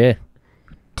 That's true.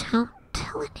 Don't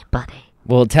tell anybody.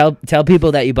 Well, tell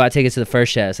people that you bought tickets to the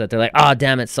first show, so that they're like, oh,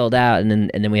 damn, it's sold out, and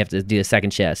then we have to do a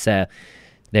second show. So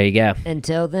there you go. And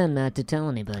tell them not to tell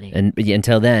anybody. And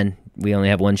until then, we only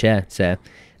have one show. So,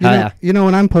 You know,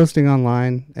 when I'm posting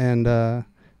online and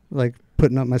like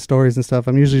putting up my stories and stuff,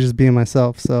 I'm usually just being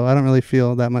myself. So I don't really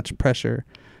feel that much pressure,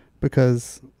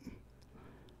 because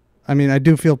I mean, I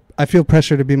feel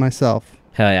pressure to be myself,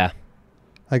 hell yeah,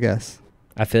 I guess.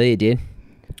 I feel you, dude.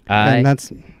 And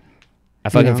that's I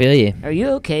fucking know. feel you, Are you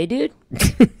okay, dude?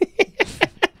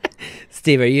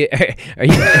 Steve. Are you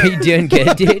doing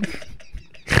good, dude?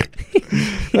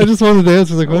 I just wanted to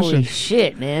answer the Holy question.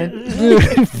 shit, man. You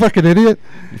fucking idiot.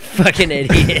 Fucking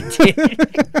idiot,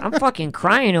 dude. I'm fucking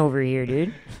crying over here,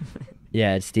 dude.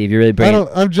 Yeah, Steve, you're really bringing.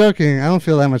 I'm joking. I don't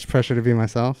feel that much pressure to be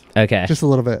myself. Okay, Just a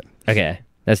little bit, okay,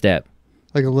 that's dope.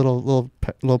 like a little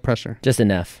pressure. Just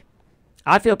enough.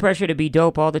 I feel pressure to be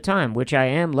dope all the time, which I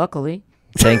am, luckily.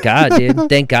 Thank God, dude.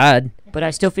 Thank God. But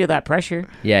I still feel that pressure.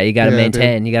 Yeah, you gotta Yeah,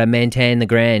 maintain. You gotta maintain the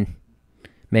grain.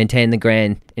 Maintain the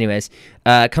grain. Anyways,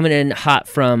 coming in hot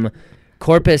from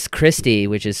Corpus Christi,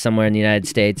 which is somewhere in the United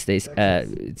States.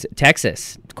 It's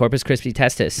Texas. Corpus Christi,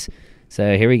 Texas.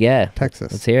 So here we go.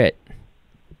 Texas. Let's hear it.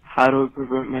 How do I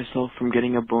prevent myself from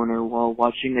getting a boner while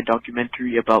watching a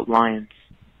documentary about lions?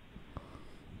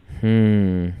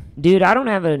 Dude, I don't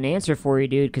have an answer for you,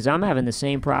 dude, because I'm having the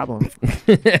same problem.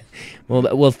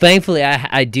 Well, thankfully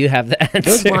I do have the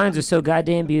Those answer. lions are so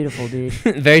goddamn beautiful, dude.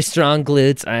 Very strong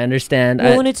glutes. I understand.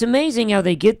 Well, and it's amazing how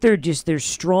they get their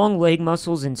strong leg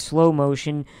muscles in slow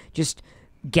motion, just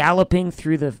galloping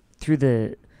through the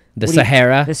the what do you-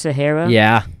 Sahara. the Sahara.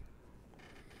 Yeah.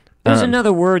 There's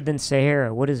another word than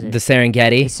Sahara. What is it? The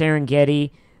Serengeti. The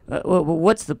Serengeti.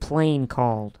 What's the plain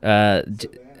called?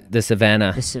 The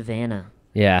Savannah. The Savannah.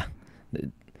 Yeah.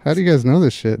 How do you guys know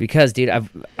this shit? Because, dude, I've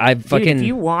fucking.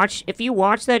 Dude, if you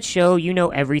watch that show, you know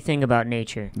everything about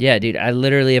nature. Yeah, dude, I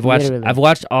literally have watched. Literally. I've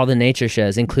watched all the nature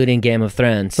shows, including Game of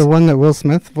Thrones. The one that Will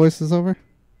Smith voices over?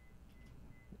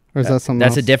 Or is that something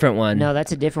That's else? a different one. No,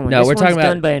 that's a different one. No, This we're talking one's about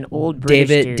done by an old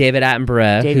British dude. David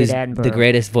Attenborough, David who's Attenborough. the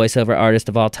greatest voiceover artist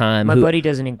of all time. My who, buddy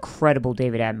does an incredible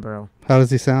David Attenborough. How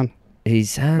does he sound? He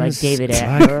sounds Like David like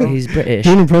Attenborough. he's British.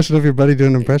 Do an impression of your buddy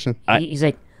doing an impression. He's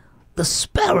like, the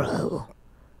sparrow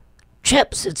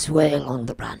chaps its way along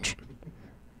the branch.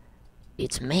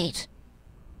 Its mate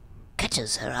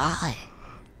catches her eye.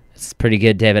 It's pretty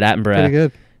good, David Attenborough. Pretty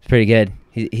good. It's pretty good.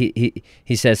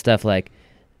 He says stuff like,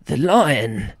 "The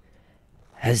lion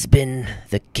has been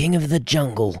the king of the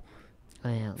jungle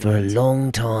Well, for a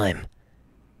long time."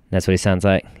 That's what he sounds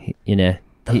like. You know.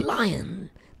 the lion,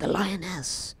 the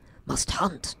lioness must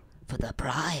hunt for the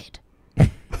bride.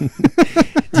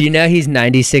 Do you know he's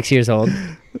 96 years old?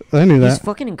 I knew He's that.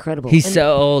 fucking incredible. He's And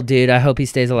so old, dude. I hope he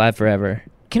stays alive forever.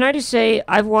 Can I just say,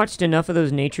 I've watched enough of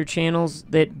those nature channels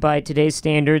that by today's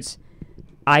standards,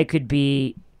 I could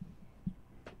be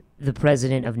the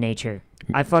president of nature.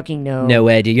 I fucking know. No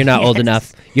way, dude. You're not old Yes.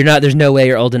 enough. You're not. There's no way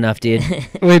you're old enough, dude.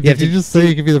 Wait, have did you to- just say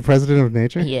you could be the president of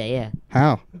nature? Yeah, yeah.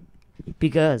 How?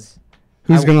 Because,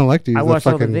 Who's I- going to elect you? I The watched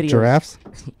all the fucking videos. giraffes?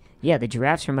 yeah, the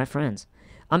giraffes are my friends.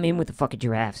 I'm in with the fucking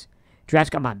giraffes. Giraffes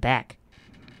got my back.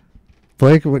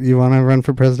 Blake, what, you want to run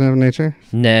for president of nature?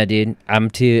 No, dude. I'm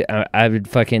too. I would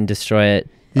fucking destroy it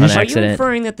You on should- Are you accident.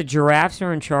 inferring that the giraffes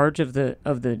are in charge of the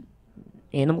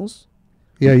animals?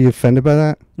 Yeah, you offended by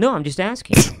that? No, I'm just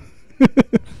asking.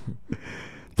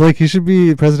 Blake, you should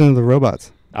be president of the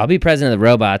robots. I'll be president of the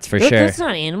robots for sure. That's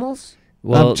not animals.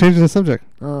 Well, I'm changing the subject.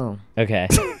 Oh. okay.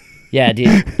 Yeah,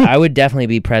 dude. I would definitely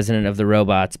be president of the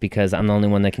robots because I'm the only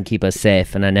one that can keep us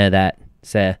safe, and I know that.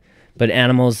 So, but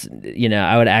animals, you know,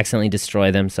 I would accidentally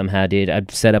destroy them somehow, dude. I'd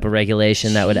set up a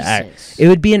regulation that would Jesus. It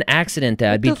would be an accident,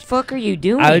 though. What the fuck are you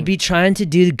doing? I would be trying to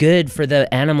do good for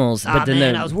the animals, but then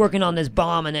man, I was working on this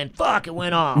bomb and then fuck, it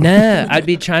went off. no, I'd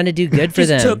be trying to do good for Just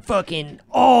them. took fucking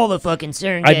all the fucking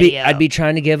Serengeti out. I'd be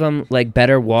trying to give them like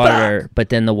better water, but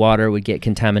then the water would get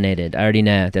contaminated. I already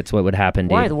know that's what would happen,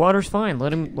 dude. Why? The water's fine.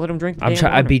 Let him drink the damn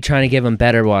I'd water. be trying to give them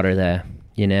better water, though.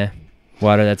 You know,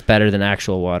 water that's better than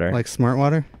actual water. Like smart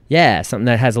water? Yeah, something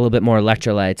that has a little bit more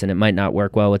electrolytes, and it might not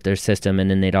work well with their system,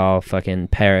 and then they'd all fucking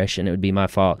perish, and it would be my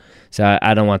fault. So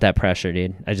I don't want that pressure,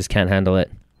 dude. I just can't handle it.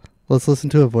 Let's listen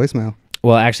to a voicemail.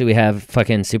 Well, actually, we have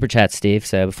fucking super chats, Steve.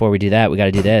 So before we do that, we got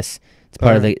to do this. It's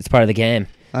part of the. It's part of the game.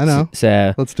 I know.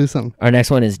 So Let's do something. our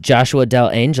next one is Joshua Del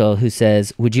Angel, who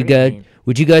says, "Would you Great go? name.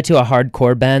 Would you go to a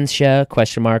hardcore bands show? ?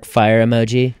 Fire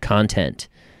emoji content.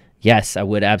 Yes, I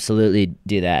would absolutely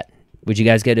do that. Would you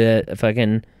guys go to a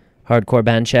fucking hardcore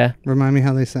band show? Remind me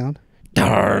how they sound.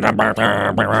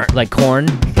 Like Korn?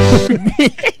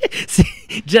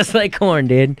 Just like Korn,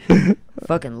 dude.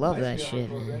 Fucking love that shit,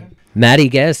 man. Matty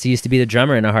Guest used to be the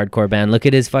drummer in a hardcore band. Look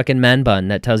at his fucking man bun.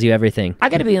 That tells you everything. I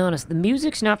gotta be honest, the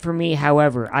music's not for me.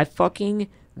 However, I fucking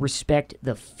respect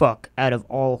the fuck out of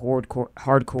all hardcore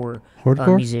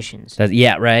Hardcore? musicians.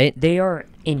 Yeah, right? They are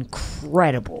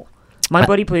incredible. My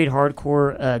buddy played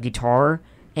hardcore guitar,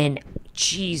 and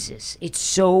Jesus, it's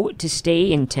so to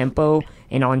stay in tempo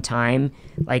and on time,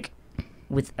 like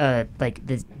with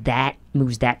that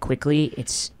moves that quickly.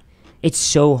 It's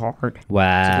so hard to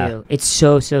Wow. do. It's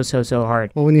so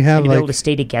hard. Well, when you have And to be able like, to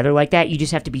stay together like that, you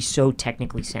just have to be so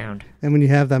technically sound. and when you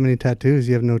have that many tattoos,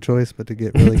 you have no choice but to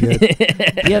get really good.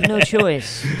 You have no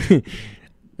choice.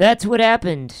 That's what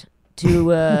happened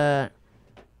to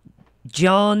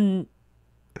John.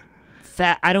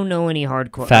 I don't know any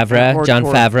hardcore. Favreau? John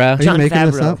hardcore- Favreau? Are you John making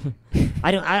this Favreau. up?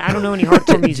 I don't know any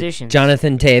hardcore musicians.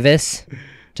 Jonathan Davis?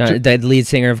 The lead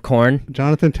singer of Korn?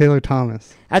 Jonathan Taylor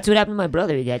Thomas. That's what happened to my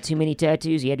brother. He got too many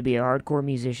tattoos. He had to be a hardcore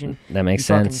musician. That makes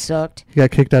He fucking sense. sucked. He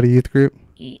got kicked out of youth group.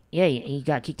 He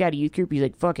got kicked out of youth group. He's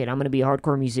like, fuck it, I'm gonna be a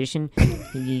hardcore musician.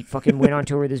 He fucking went on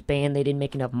tour with his band. They didn't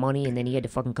make enough money, and then he had to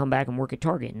fucking come back and work at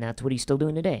Target, and that's what he's still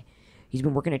doing today. He's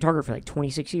been working at Target for like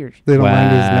 26 years. They don't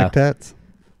mind his Wow. neck tats.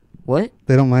 What?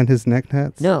 They don't mind his neck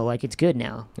tats. No, like it's good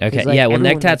now. 'Cause, Okay, like, yeah, well,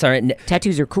 neck everyone- tats aren't.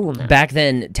 Tattoos are cool now. Back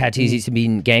then, tattoos used to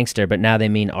mean gangster, but now they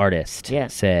mean artist. Yeah.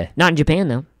 So, Not in Japan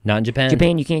though. not in Japan.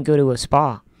 Japan, you can't go to a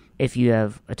spa if you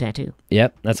have a tattoo.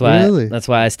 Yep, that's why. Really? That's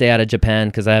why I stay out of Japan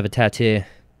because I have a tattoo.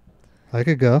 I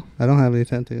could go. I don't have any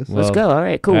tattoos. Well, Let's go. All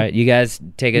right, cool. All right, you guys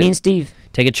take Me a and Steve.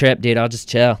 take a trip, dude. I'll just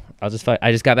chill. I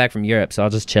just got back from Europe, so I'll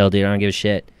just chill, dude. I don't give a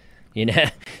shit. You know.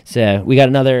 So we got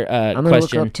another I'm gonna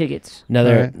question. look up tickets.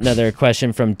 Alright. Another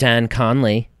question from Dan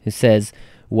Conley, who says,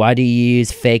 "Why do you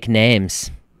use fake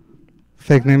names?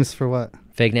 Fake names for what?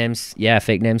 Fake names? Yeah,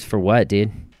 fake names for what,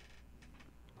 dude?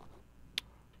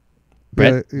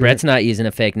 Yeah, Brett's not using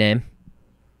a fake name.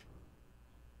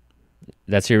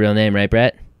 That's your real name, right,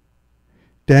 Brett?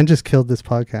 Dan just killed this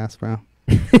podcast, bro.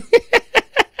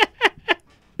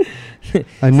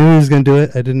 I knew he was gonna do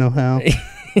it. I didn't know how.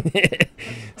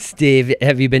 Steve,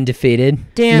 have you been defeated?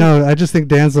 Dan, No, I just think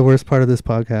Dan's the worst part of this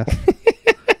podcast.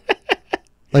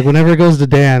 Like whenever it goes to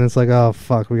Dan, it's like, oh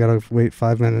fuck, we gotta wait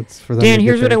 5 minutes for them. Dan, to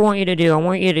here's get what I there. want you to do. I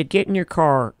want you to get in your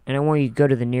car, and I want you to go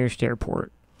to the nearest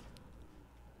airport.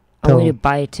 I Tell want you him. to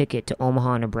buy a ticket to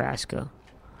Omaha, Nebraska.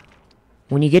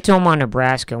 When you get to Omaha,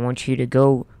 Nebraska, I want you to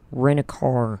go rent a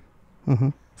car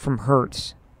Uh-huh. from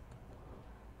Hertz.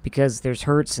 Because there's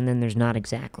Hertz and then there's not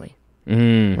exactly.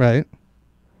 Right.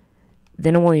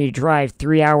 Then I want you to drive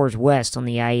 3 hours west on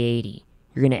the I-80.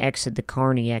 You're going to exit the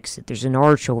Kearney exit. There's an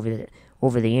arch over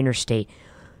the interstate.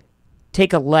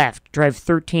 Take a left, drive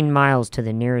 13 miles to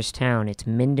the nearest town. It's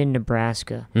Minden,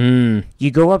 Nebraska.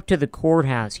 You go up to the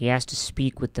courthouse. He has to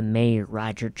speak with the mayor,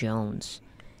 Roger Jones.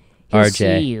 He'll RJ.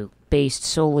 see you based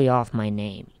solely off my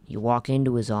name. You walk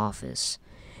into his office,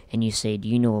 and you say, do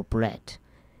you know a Brett?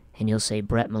 And he'll say,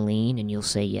 Brett Moline, and you'll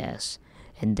say yes.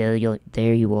 And there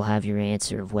you will have your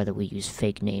answer of whether we use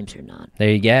fake names or not. There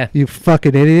you go. You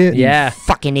fucking idiot. Yeah.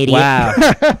 Fucking idiot. Wow.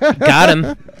 Got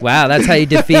him. Wow, that's how you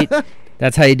defeat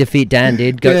Dan,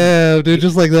 dude. Go, Yeah, dude,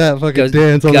 just like that. Fucking go,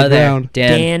 Dan's on go the there. ground.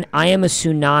 Dan. Dan, I am a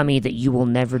tsunami that you will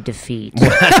never defeat.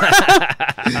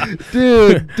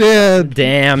 Dude, Dan.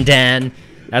 Damn, Dan.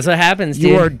 That's what happens,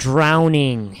 dude. You are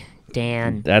drowning,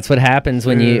 Dan. That's what happens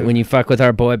when you fuck with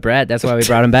our boy Brett. That's why we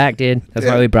brought him back, dude. That's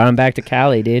why we brought him back to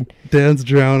Cali, dude. Dan's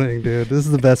drowning, dude. This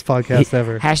is the best podcast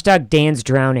ever. Hashtag Dan's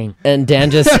drowning. And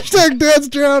Dan just Hashtag Dan's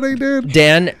drowning, dude.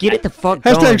 Dan, Get it the fuck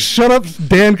going. Hashtag shut up,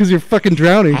 Dan, because you're fucking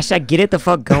drowning. Hashtag get it the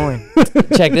fuck going.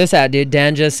 check this out, dude.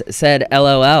 Dan just said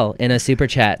LOL in a super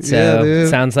chat. So Yeah, dude.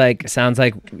 sounds like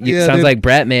Yeah, dude. like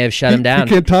Brett may have shut him down.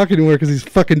 He can't talk anymore because he's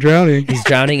fucking drowning. He's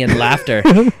drowning in laughter.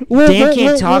 Dan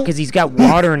can't talk because he's got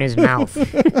water in his mouth.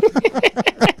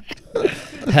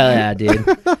 Hell yeah, dude.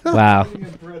 Wow.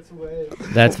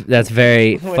 That's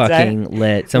very What's fucking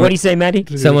lit. What do you say, Maddie?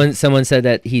 Someone said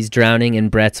that he's drowning in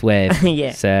Brett's wave.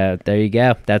 Yeah. So there you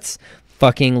go. That's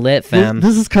fucking lit, fam.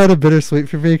 This is kind of bittersweet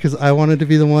for me because I wanted to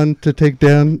be the one to take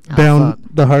down fuck.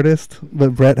 the hardest,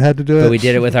 but Brett had to do it. But we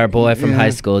did it with our boy from Yeah. high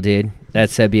school, dude.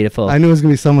 That's so beautiful. I knew it was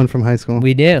gonna be someone from high school.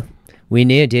 We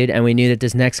knew, dude, and we knew that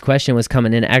this next question was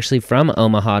coming in actually from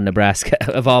Omaha, Nebraska,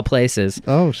 of all places.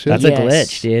 Oh shit! That's Yes. a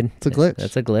glitch, dude. It's a glitch.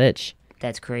 That's a glitch.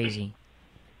 That's crazy.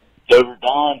 Dover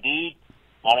Don, dude.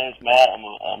 My name's Matt.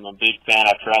 I'm a big fan.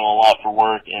 I travel a lot for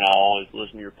work, and I always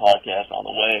listen to your podcast on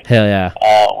the way. Hell yeah.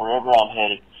 Wherever I'm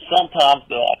headed. Sometimes,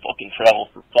 though, I fucking travel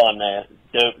for fun, man.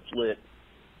 It's dope. It's lit.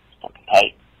 It's fucking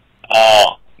tight.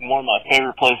 One of my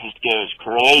favorite places to go is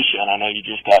Croatia, and I know you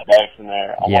just got back from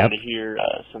there. I wanted to hear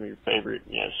some of your favorite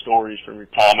stories from your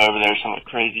time over there, some of the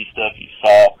crazy stuff you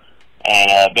saw,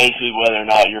 and basically whether or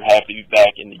not you're happy to be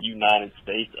back in the United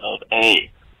States of A.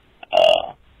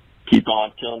 Keep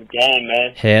on killing the game,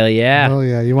 man. Hell yeah. Oh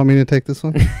yeah, you want me to take this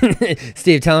one?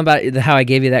 Steve, tell him about how I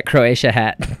gave you that Croatia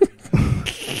hat.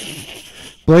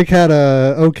 Blake had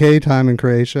a okay time in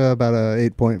Croatia, about a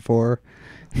 8.4.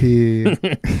 He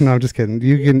no, I'm just kidding.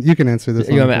 You can answer this.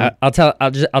 You one. want me- I'll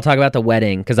talk about the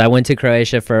wedding because I went to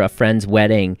Croatia for a friend's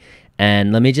wedding,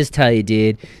 and let me just tell you,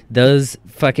 dude, those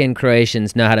fucking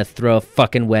Croatians know how to throw a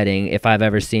fucking wedding if I've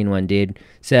ever seen one, dude.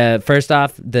 So first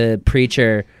off, the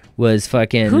preacher was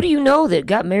fucking Who do you know that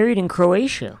got married in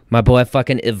Croatia? my boy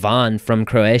fucking Ivan from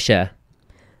Croatia.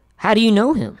 How do you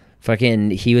know him?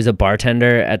 Fucking, he was a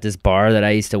bartender at this bar that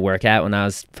I used to work at when I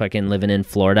was fucking living in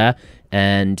Florida,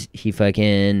 and he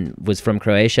fucking was from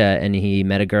Croatia, and he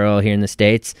met a girl here in the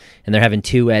States, and they're having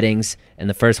two weddings, and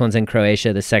the first one's in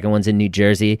Croatia, the second one's in New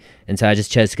Jersey, and so I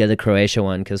just chose to go to the Croatia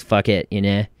one because fuck it, you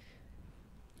know.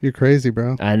 You're crazy,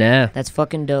 bro. I know. That's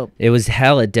fucking dope. It was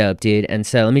hella dope, dude. And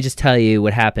so let me just tell you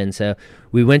what happened. So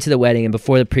we went to the wedding, and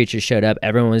before the preacher showed up,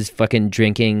 everyone was fucking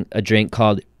drinking a drink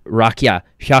called Rakia.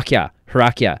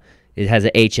 It has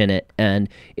an H in it, and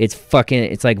it's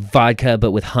like vodka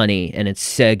but with honey, and it's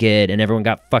so good, and everyone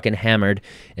got fucking hammered.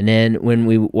 And then when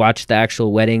we watched the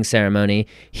actual wedding ceremony,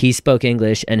 he spoke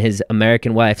English and his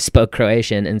American wife spoke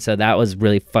Croatian, and so that was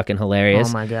really fucking hilarious.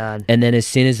 Oh my god. And then as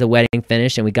soon as the wedding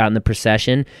finished and we got in the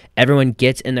procession, everyone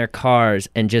gets in their cars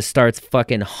and just starts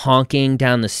fucking honking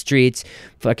down the streets.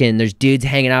 Fucking, there's dudes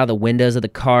hanging out of the windows of the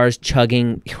cars,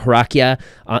 chugging Rakia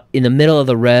in the middle of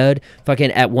the road.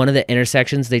 Fucking at one of the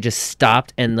intersections, they just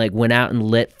stopped and like went out and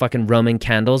lit fucking Roman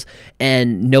candles,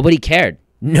 and nobody cared.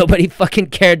 Nobody fucking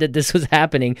cared that this was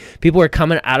happening. People were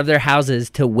coming out of their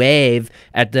houses to wave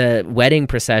at the wedding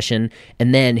procession.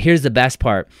 And then here's the best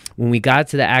part. When we got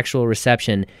to the actual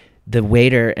reception, the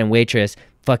waiter and waitress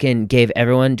fucking gave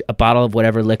everyone a bottle of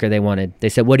whatever liquor they wanted. They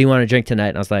said, what do you want to drink tonight?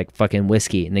 And I was like, fucking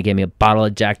whiskey. And they gave me a bottle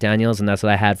of Jack Daniels, and that's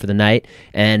what I had for the night.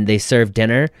 And they served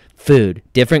dinner, food,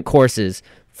 different courses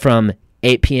from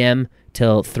 8 p.m.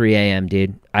 till 3 a.m.,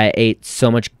 dude. I ate so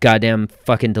much goddamn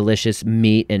fucking delicious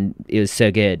meat, and it was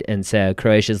so good. And so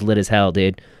Croatia's lit as hell,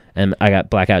 dude. And I got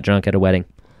blackout drunk at a wedding.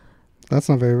 That's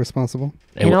not very responsible.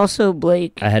 And also,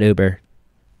 Blake, I had Uber.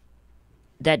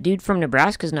 that dude from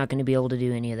Nebraska's not going to be able to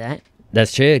do any of that.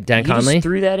 That's true. Dan You Conley. just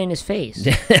threw that in his face.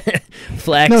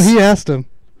 Flex. No, he asked him.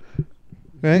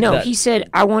 Right? No, he said,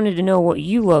 I wanted to know what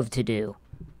you love to do.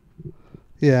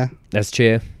 Yeah. That's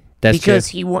true. That's because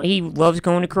true. he loves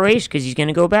going to Croatia because he's going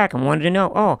to go back and wanted to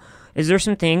know, oh, is there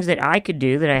some things that I could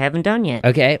do that I haven't done yet?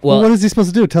 Okay, Well, well, what is he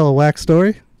supposed to do? Tell a whack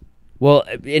story? well,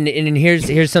 and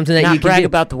here's something that Not you can brag do.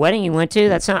 about the wedding you went to.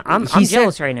 That's not. I'm He said-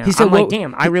 jealous right now. he said, I'm like, well,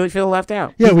 damn, I really feel left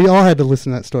out. Yeah, we all had to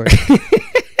listen to that story.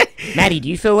 Maddie, do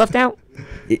you feel left out?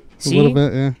 A See? little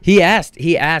bit, yeah. He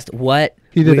asked what.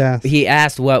 He did ask. He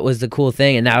asked what was the cool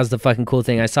thing, and that was the fucking cool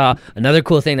thing I saw. Another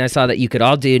cool thing I saw that you could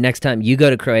all do next time you go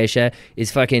to Croatia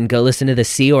is fucking go listen to the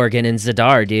sea organ in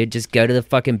Zadar, dude. Just go to the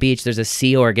fucking beach. There's a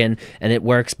sea organ, and it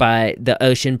works by the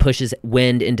ocean pushes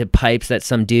wind into pipes that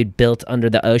some dude built under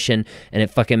the ocean, and it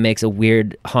fucking makes a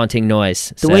weird haunting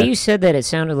noise. The way you said that, it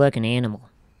sounded like an animal.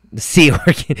 The sea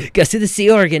organ. Go see the sea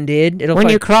organ, dude. It'll When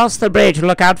you cross the bridge,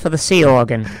 look out for the sea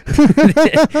organ.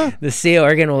 the sea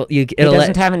organ will He it'll doesn't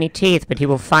let have any teeth, but he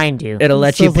will find you. it'll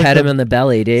let you Sounds like pet him the- in the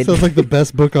belly, dude. Sounds like the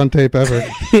best book on tape ever.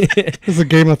 This is a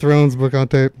Game of Thrones book on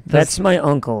tape. That's my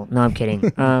uncle. No, I'm kidding.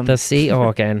 The sea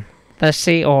organ. The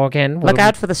sea organ. Look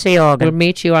out for the sea organ.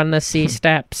 meet you on the sea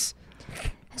steps.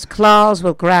 His claws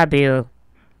will grab you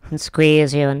and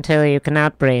squeeze you until you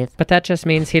cannot breathe. But that just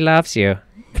means he loves you.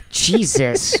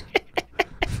 Jesus.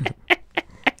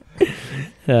 Oh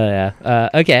yeah.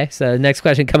 Okay. So next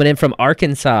question coming in from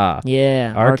Arkansas.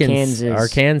 Yeah, Arkansas.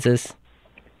 Arkansas.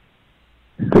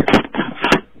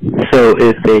 So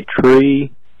if a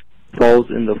tree falls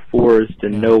in the forest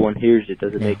and no one hears it,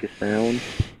 does it make a sound?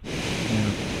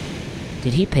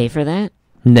 Did he pay for that?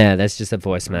 No, that's just a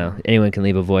voicemail. Anyone can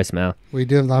leave a voicemail. We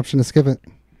do have the option to skip it.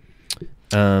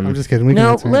 I'm just kidding. We can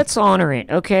No, answer it. let's honor it,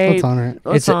 okay? Let's honor it.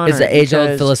 Let's honor it's an it age-old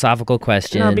because- philosophical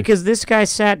question. No, because this guy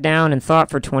sat down and thought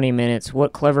for 20 minutes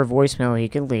what clever voicemail he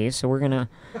could leave. So we're gonna,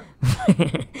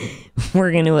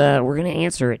 we're gonna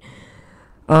answer it.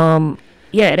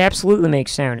 Yeah, it absolutely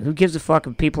makes sound. Who gives a fuck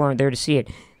if people aren't there to see it?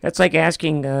 That's like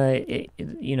asking,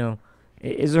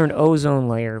 is there an ozone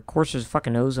layer? Of course, there's a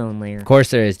fucking ozone layer. Of course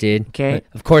there is, dude. Okay.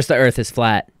 Of course the Earth is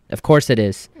flat. Of course it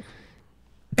is.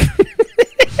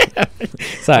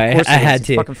 Sorry, Of course I it is. had It's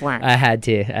to. fucking flat. I had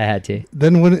to.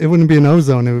 Then it wouldn't be an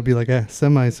ozone. It would be like a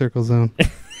semicircle zone.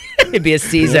 It'd be a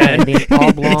C Yeah, it'd zone. be an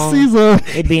oblong. C-zone.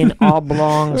 It'd be an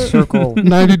oblong circle.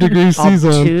 90 degrees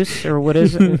C-zone. Obtuse, or what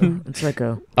is it? It's like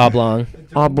a Oblong.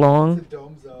 oblong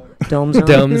dome zone.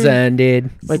 Dome zone, dude.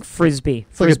 Like frisbee.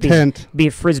 It's like a Frisbee. tent. Be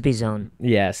a frisbee zone.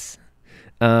 Yes.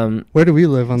 Where do we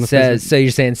live on the So, frisbee? so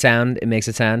you're saying sound? It makes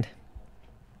a sound?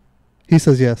 He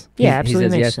says yes. Yeah, He absolutely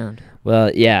says makes yes. sound.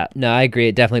 Well, yeah. No, I agree.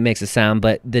 It definitely makes a sound,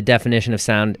 but the definition of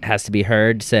sound has to be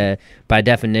heard. So by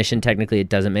definition, technically, it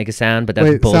doesn't make a sound, but that's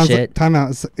Wait, sounds bullshit. like, time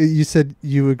out. You said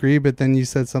you agree, but then you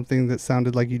said something that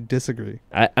sounded like you disagree.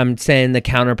 I'm saying the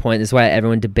counterpoint. This is why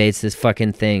everyone debates this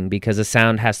fucking thing, because a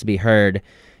sound has to be heard.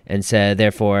 And so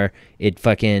therefore it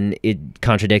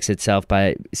contradicts itself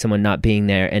by someone not being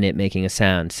there and it making a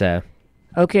sound. So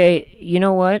Okay, you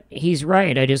know what? He's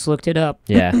right. I just looked it up.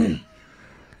 yeah.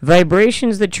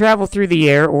 Vibrations that travel through the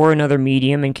air or another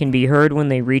medium and can be heard when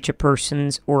they reach a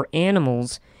person's or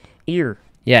animal's ear.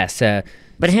 Yeah. So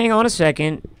But hang on a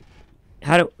second.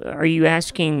 Are you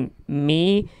asking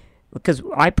me? Because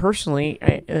I personally,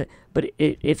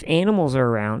 if animals are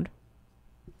around,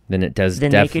 then it does Then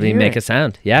they could definitely hear make it. a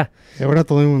sound. Yeah. Yeah, we're not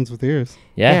the only ones with ears.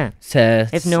 Yeah. Yeah. So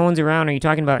if no one's around, are you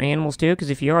talking about animals too? Because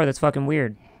if you are, that's fucking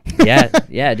weird.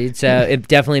 yeah, dude. So it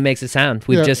definitely makes a sound.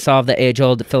 We've Yeah. just solved the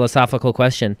age-old philosophical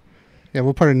question. Yeah,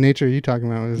 what part of nature are you talking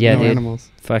about? There's Yeah, no dude. animals.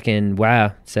 Fucking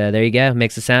wow. So there you go.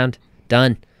 Makes a sound.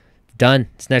 Done.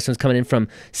 This next one's coming in from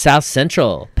South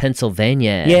Central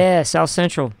Pennsylvania. Yeah, South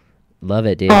Central. Love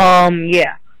it, dude.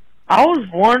 Yeah. I was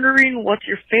wondering what's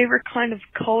your favorite kind of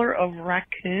color of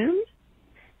raccoon?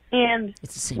 And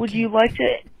It's the same would thing. you like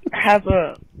to have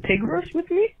a pig roast with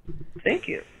me? Thank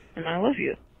you. And I love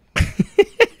you.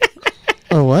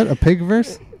 Oh, what? A pig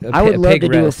verse? I would love pig to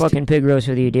do a roast. fucking pig roast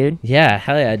with you, dude. Yeah,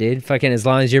 hell yeah, dude. Fucking as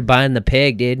long as you're buying the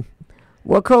pig, dude.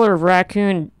 What color of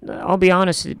raccoon? I'll be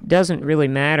honest, it doesn't really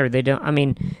matter. They don't. I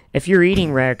mean, if you're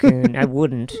eating raccoon, I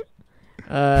wouldn't.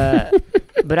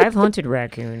 But I've hunted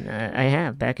raccoon. I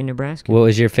have back in Nebraska. What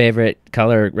was your favorite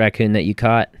color raccoon that you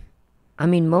caught? I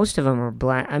mean, most of them are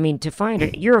black. I mean, to find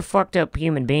it, you're a fucked up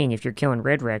human being if you're killing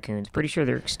red raccoons. Pretty sure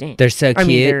they're extinct. They're so cute. I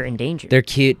mean, they're endangered. They're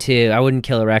cute too. I wouldn't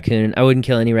kill a raccoon. I wouldn't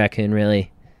kill any raccoon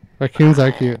really. Raccoons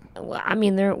are cute. Well, I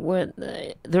mean,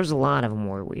 there's a lot of them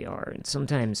where we are, and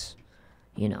sometimes,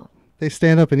 you know. They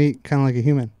stand up and eat kind of like a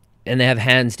human. And they have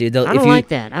hands, dude. I don't like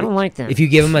that. I don't like them. If you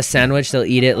give them a sandwich, they'll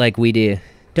eat it like we do.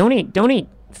 Don't eat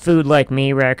food like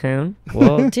me, raccoon.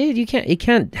 Well, dude, you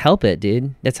can't help it,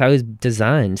 dude. That's how he's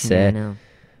designed. So. Yeah, I know.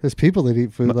 There's people that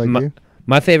eat food like you.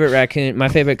 My favorite raccoon, my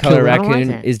favorite color I don't like raccoon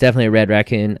that. is definitely a red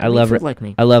raccoon. I love food like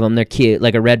me. I love them. They're cute,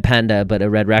 like a red panda, but a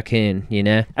red raccoon. You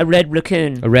know, A red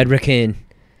raccoon. a red raccoon.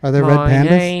 Are there red My pandas?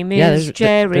 name is Yeah, there's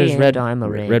Jerry, red- and I'm a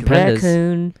red red pandas.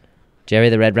 raccoon. Jerry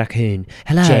the red raccoon.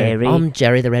 Hello, Jerry. I'm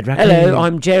Jerry the red raccoon. Hello,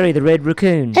 I'm Jerry the red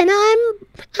raccoon. And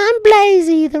I'm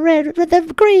Blazy,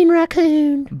 the green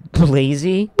raccoon.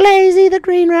 Blazy? Blazy, the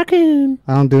green raccoon.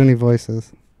 I don't do any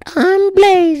voices. I'm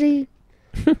Blazy.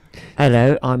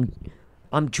 Hello,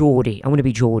 I'm Geordie. I'm going to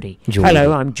be Geordie. Geordie.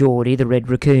 Hello, I'm Geordie the red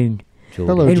raccoon.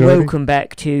 Hello, And Geordie. welcome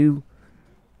back to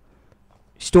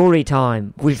Story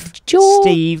Time with Geordie.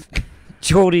 Steve,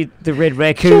 Geordie the red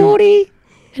raccoon, Geordie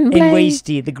and and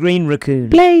Blazy. Wasty the green raccoon.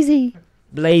 Blazy.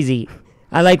 Blazy.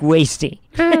 I like Wasty.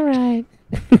 All right.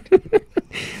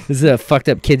 This is a fucked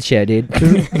up kids show, dude.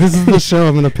 This is the show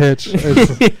I'm gonna pitch.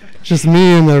 It's just me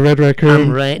and the red I'm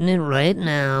raccoon. writing it right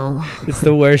now. It's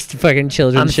the worst fucking I'm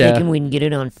children's show. thinking we can get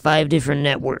it on 5 different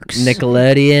networks.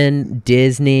 Nickelodeon,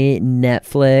 Disney,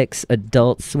 Netflix,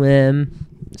 Adult Swim.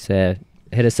 So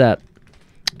hit us up.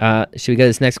 Should we go to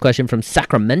this next question from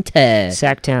Sacramento?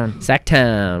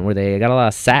 Sacktown, where they got a lot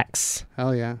of sacks.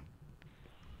 Hell yeah.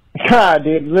 God,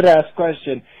 dude, good ass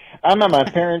question. I'm at my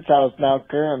parents' house now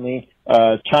currently,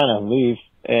 trying to leave.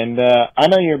 And I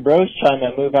know your bro's trying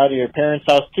to move out of your parents'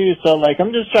 house too, so like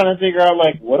I'm just trying to figure out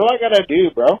like what do I gotta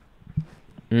do, bro?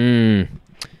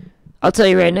 I'll tell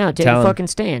you right now, take Tell a 'em. fucking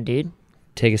stand, dude.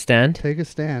 Take a stand? Take a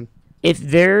stand. If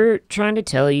they're trying to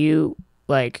tell you,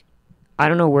 like, I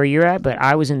don't know where you're at, but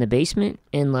I was in the basement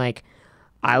and like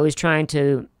I was trying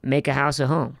to make a house a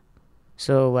home.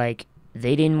 So like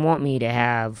they didn't want me to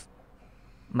have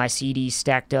my CDs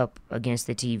stacked up against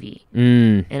the TV.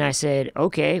 And I said,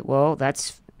 okay, well,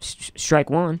 that's strike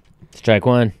one. Strike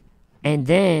one. And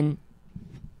then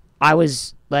I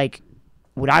was like,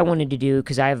 what I wanted to do,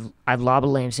 because I have lava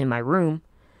lamps in my room,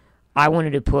 I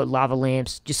wanted to put lava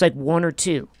lamps, just like 1 or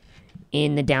 2,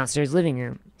 in the downstairs living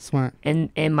room. Smart.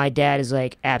 And my dad is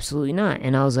like, absolutely not.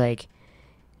 And I was like,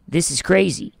 this is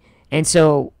crazy. And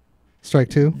so Strike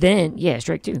 2. then, yeah,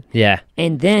 strike 2. Yeah.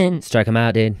 And then, Strike him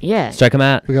out, dude. yeah. Strike him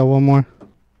out. We got one more.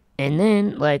 And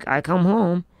then, like, I come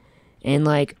home, and,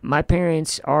 like, my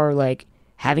parents are, like,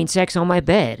 having sex on my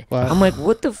bed. Wow. I'm like,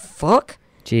 what the fuck?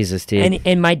 Jesus, dude.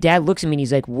 And my dad looks at me, and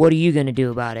he's like, what are you going to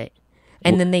do about it?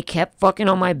 And then they kept fucking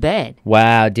on my bed.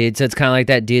 Wow, dude. So it's kind of like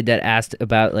that dude that asked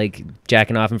about, like,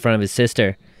 jacking off in front of his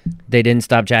sister. They didn't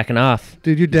stop jacking off.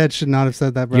 Dude, your dad should not have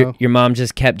said that, bro. Your mom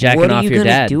just kept jacking What are off you your gonna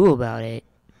dad. do about it?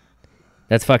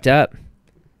 That's fucked up.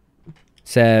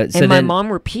 So And then my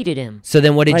mom repeated him. So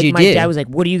then what did Like, you my do? dad was like,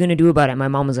 what are you going to do about it? My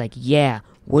mom was like, yeah,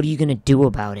 what are you going to do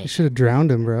about You it? should have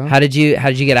drowned him, bro. How did you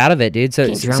get out of it, dude? So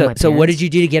Can't drown so my so what parents. did you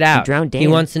do to get out? drowned He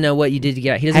Dan. wants to know what you did to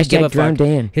get out. He doesn't Hashtag give a drown fuck.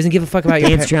 Dan. He doesn't give a fuck about your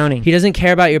Dan's drowning. He doesn't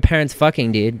care about your parents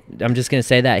fucking, dude. I'm just gonna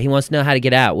say that. He wants to know how to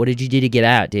get out. What did you do to get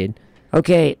out, dude?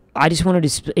 Okay, I just wanted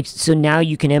to... so now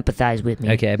you can empathize with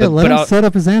me. Okay, Yeah, but let him I'll- set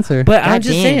up his answer. but I'm God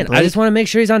just damn, saying. I Blake. just want to make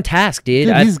sure he's on task, dude.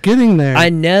 Dude, he's getting there. I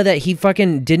know that he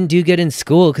fucking didn't do good in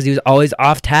school because he was always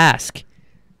off task,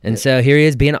 and so here he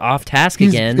is being off task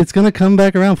again. It's going to come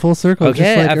back around full circle. Okay,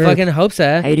 just like I Earth. fucking hope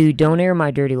so. Hey, dude, don't air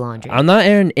my dirty laundry. I'm not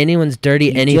airing anyone's dirty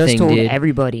You anything, just told dude.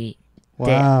 everybody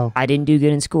Wow. that I didn't do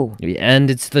good in school. And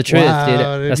it's the truth, Wow,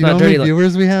 dude. That's you know not how dirty. many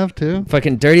viewers we have, too?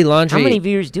 Fucking dirty laundry. How many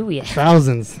viewers do we have?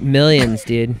 Thousands. Millions,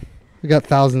 dude. We got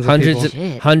thousands Hundreds of of people.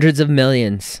 Shit. hundreds of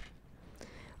millions.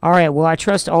 All right, well, I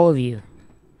trust all of you.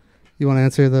 You want to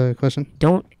answer the question?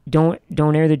 Don't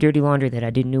air the dirty laundry that I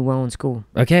didn't do well in school.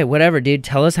 Okay, whatever, dude.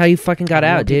 Tell us how you fucking got I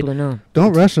out, want dude. people to know.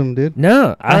 Don't rush him, dude.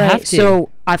 No, I All right, have to. So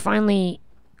I finally,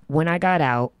 when I got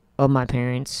out of my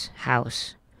parents'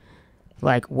 house,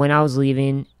 like when I was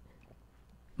leaving,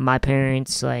 my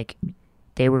parents, like,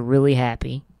 they were really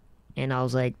happy. And I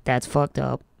was like, that's fucked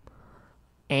up.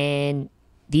 And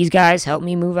these guys helped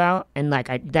me move out. And,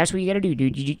 like, that's what you got to do,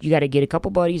 dude. You got to get a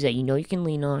couple buddies that you know you can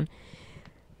lean on,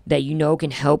 that you know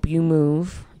can help you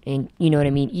move. And you know what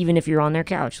I mean? Even if you're on their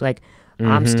couch. Like,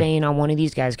 I'm Mhm. staying on one of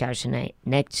these guys' couch tonight.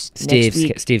 Next Steve's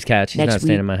week, Steve's couch. He's next not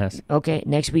staying week- in my house. Okay,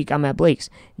 next week I'm at Blake's.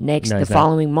 No, The he's not.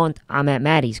 following month I'm at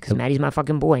Maddie's because Maddie's my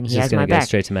fucking boy and he Just has gonna my go back.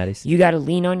 straight to Maddie's. You gotta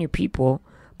lean on your people,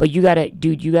 but you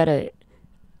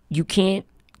can't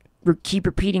keep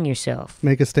repeating yourself.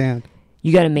 Make a stand.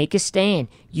 You gotta make a stand.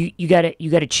 You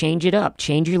gotta change it up.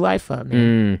 Change your life up,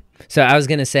 man. So I was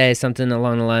gonna say something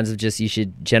along the lines of just you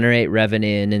should generate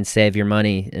revenue and then save your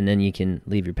money, and then you can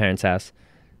leave your parents' house.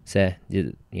 So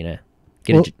you know,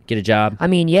 get a job. I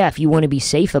mean, yeah, if you want to be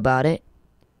safe about it.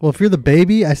 Well, if you're the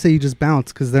baby, I say you just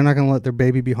bounce because they're not going to let their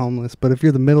baby be homeless. But if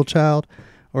you're the middle child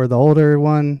or the older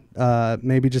one,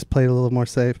 maybe just play it a little more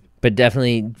safe. But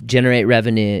definitely generate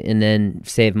revenue and then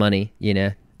save money, you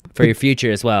know, for your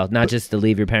future as well. Not just to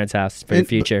leave your parents' house, for your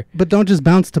future. But don't just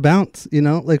bounce to bounce, you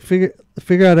know? Like figure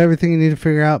out everything you need to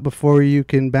figure out before you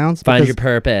can bounce. Find because your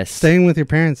purpose. Staying with your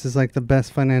parents is like the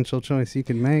best financial choice you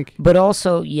can make. But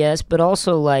also, yes, but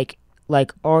also like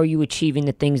are you achieving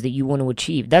the things that you want to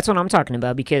achieve? That's what I'm talking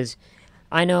about because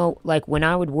I know like when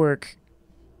I would work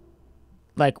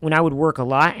a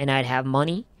lot and I'd have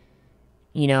money,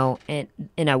 you know, and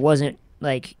I wasn't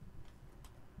like,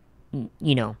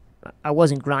 you know, I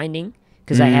wasn't grinding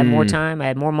because I had more time, I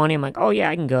had more money. I'm like, oh yeah,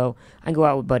 I can go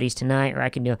out with buddies tonight, or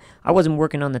I wasn't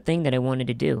working on the thing that I wanted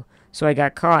to do. So I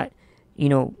got caught, you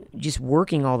know, just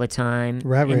working all the time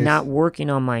and not working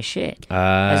on my shit.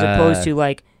 As opposed to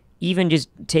like, even just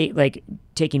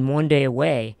taking one day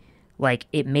away, like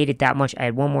it made it that much. I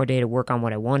had one more day to work on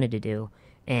what I wanted to do,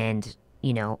 and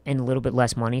you know, and a little bit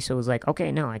less money. So it was like,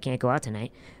 okay, no, I can't go out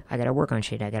tonight. I gotta work on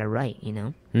shit. I gotta write. You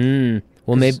know.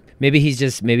 Well, maybe he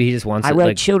just wants. I it, write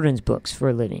like, children's books for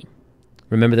a living.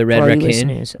 Remember the Red For all you Raccoon?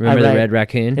 listeners, Remember I the write- Red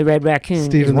Raccoon? The Red Raccoon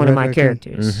Steve is and the one of Red my Raccoon.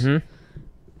 characters.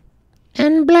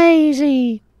 And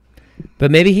Blazy.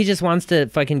 But maybe he just wants to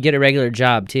fucking get a regular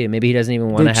job too. Maybe he doesn't even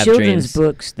want to They're have children's dreams.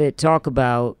 books that talk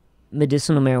about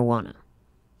medicinal marijuana.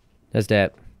 That's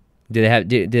dope.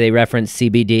 Do they reference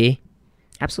CBD?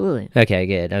 Absolutely. Okay,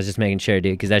 good. I was just making sure,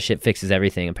 dude, because that shit fixes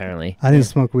everything apparently. I didn't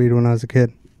smoke weed when I was a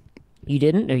kid. You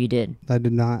didn't, or you did? I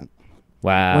did not.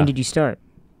 Wow. When did you start?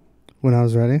 When I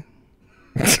was ready.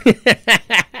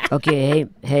 Okay,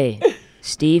 hey,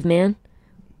 Steve, man.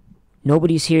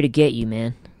 Nobody's here to get you,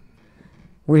 man.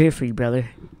 We're here for you, brother.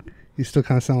 You still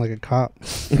kind of sound like a cop.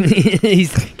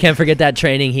 Can't forget that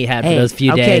training he had for those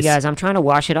few days. Okay, guys, I'm trying to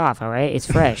wash it off, all right? It's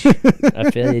fresh. I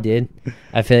feel you, dude.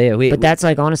 I feel you. But that's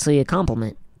like honestly a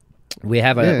compliment. We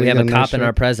have a you got a cop nice in shirt.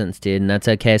 our presence, dude, and that's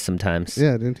okay sometimes.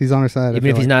 Yeah, dude, he's on our side. I Even feel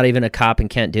if he's like. not even a cop and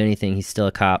can't do anything, he's still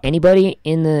a cop. Anybody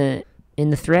in the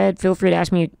thread, feel free to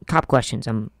ask me cop questions.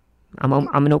 I'm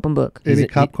an open book. Any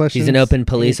cop questions? He's an open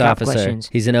police Any cop officer. questions?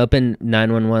 He's an open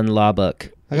 911 law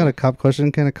book. I got a cop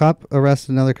question. Can a cop arrest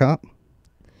another cop?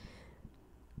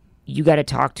 You got to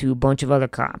talk to a bunch of other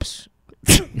cops.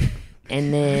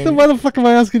 And then Then why the fuck am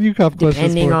I asking you cop questions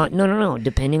depending for? on no,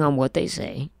 depending on what they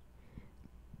say,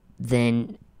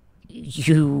 then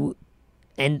you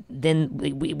and then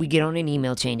we get on an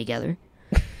email chain together.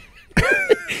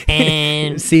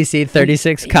 And CC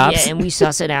 36 cops. Yeah, and we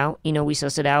suss it out. You know, we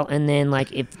suss it out, and then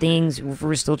like if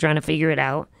we're still trying to figure it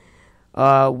out,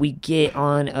 we get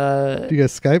on. Do you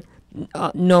guys Skype?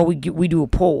 No, we do a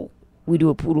poll. We do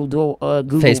a Google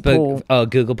Facebook, poll.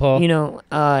 Google poll. You know,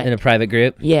 in a private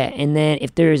group. Yeah, and then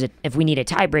if we need a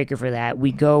tiebreaker for that,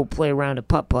 we go play around a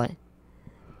putt-putt.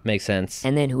 Makes sense.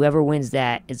 And then whoever wins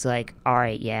that, it's like, all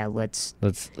right, yeah, let's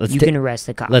you ta- can arrest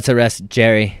the cop. Let's arrest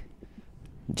Jerry.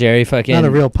 Jerry fucking. Not a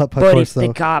real putt-putt But course, if the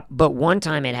though. cop, but one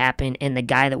time it happened, and the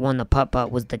guy that won the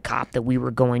putt-putt was the cop that we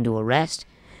were going to arrest,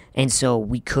 and so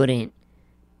we couldn't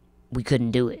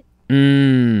do it.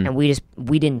 And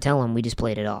we didn't tell him. We just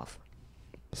played it off.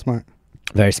 Smart.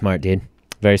 Very smart, dude.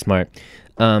 Very smart.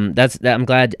 I'm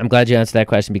glad you answered that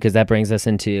question because that brings us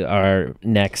into our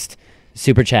next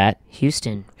super chat.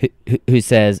 Houston. Who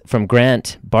says from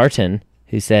Grant Barton,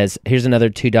 who says, "Here's another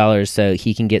 $2 so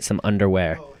he can get some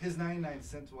underwear." Oh, his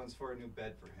 99-cent one's for a new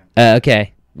bed for him.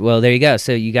 Okay. Well, there you go.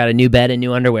 So you got a new bed and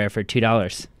new underwear for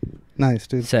 $2. Nice,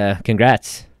 dude. So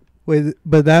congrats. Wait,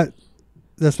 but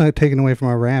that's not taken away from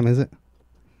our RAM, is it?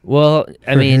 Well,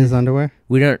 I For mean, his underwear.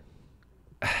 we don't.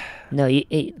 No,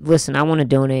 listen, I want to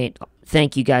donate.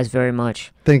 Thank you guys very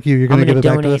much. Thank you. You're I'm gonna give it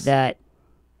back to donate us that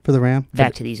for the RAM.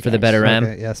 back to these guys. For the better RAM.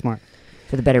 Okay, yeah, smart.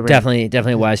 For the better RAM.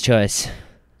 Definitely a wise choice.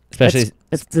 Especially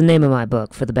That's the name of my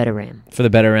book, For the Better RAM. for the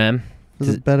better RAM. For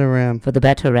the better RAM. For the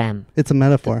Better RAM. It's a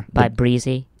metaphor. By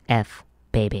Breezy F.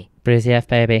 Baby. Breezy F.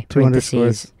 Baby. 2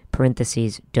 underscores.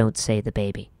 Parentheses, don't say the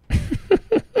baby.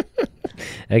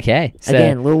 Okay. So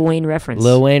Again, Lil Wayne reference.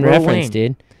 Lil Wayne reference,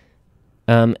 dude.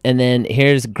 And then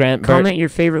here's Grant. Comment your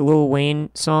favorite Lil Wayne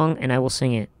song, and I will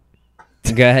sing it.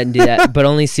 Go ahead and do that, but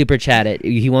only super chat it.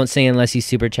 He won't sing unless you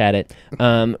super chat it.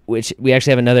 Which we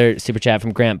actually have another super chat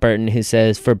from Grant Burton who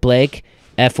says, for Blake,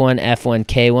 F1, F1,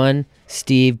 K1,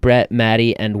 Steve, Brett,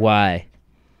 Maddie, and Y.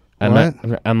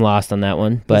 I'm lost on that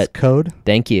one, but That's code.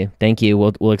 Thank you.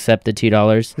 We'll accept the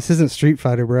 $2. This isn't Street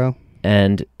Fighter, bro.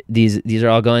 And these are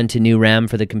all going to new RAM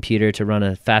for the computer to run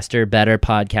a faster, better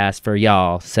podcast for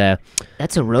y'all. So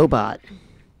that's a robot.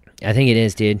 I think it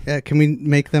is, dude. Yeah, can we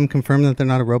make them confirm that they're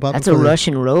not a robot? That's a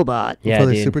Russian robot. Yeah, before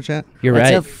they dude. super chat? You're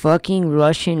That's right. a fucking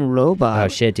Russian robot. Oh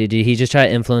shit, dude! Did he just try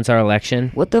to influence our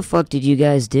election? What the fuck did you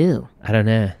guys do? I don't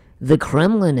know. The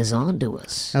Kremlin is onto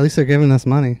us. At least they're giving us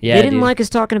money. Yeah, they didn't dude. like us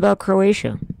talking about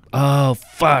Croatia. Oh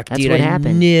fuck, That's dude! what I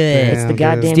happened. knew it. It's the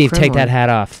goddamn Steve, take Kremlin. that hat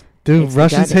off. Dude, It's the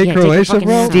Russians goddamn- hate yeah, take your Croatia, fucking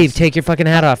bro? hat off. Steve, take your fucking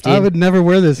hat off, dude. I would never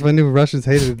wear this if I knew Russians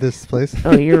hated this place.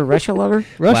 Oh, you're a Russia lover?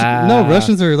 No, Wow.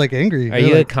 Russians are like angry. Are They're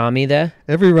you a like, commie though?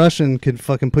 every Russian could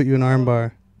fucking put you in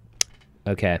armbar.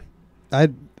 Okay.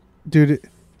 Dude,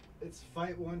 It's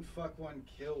fight one, fuck one,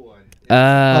 kill one.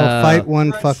 fight one,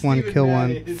 Brett, fuck one, Steven, kill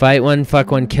Maddie. one. Fight one, fuck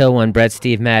one, kill one. Brett,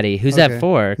 Steve, Maddie. Who's Okay. that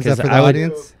for? Is that for the I would.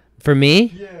 audience? For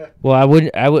me? Yeah. Well, I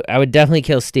would definitely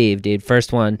kill Steve, dude.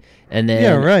 First one, and then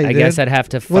Yeah, right, I guess dude. I'd have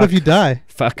to. What if you die?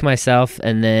 Fuck myself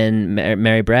and then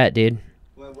marry Brett, dude.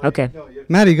 Okay.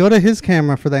 Maddie, go to his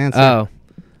camera for the answer.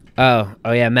 Oh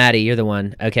yeah, Maddie, you're the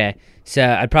one. Okay, so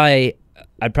I'd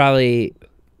probably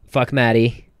fuck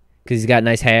Maddie because he's got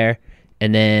nice hair,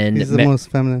 and then He's the most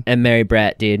feminine. and marry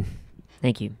Brett, dude.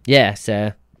 Thank you. Yeah,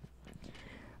 so.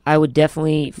 I would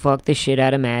definitely fuck the shit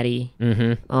out of Maddie.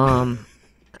 Mm-hmm.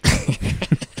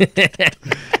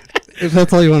 If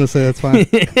that's all you want to say, that's fine.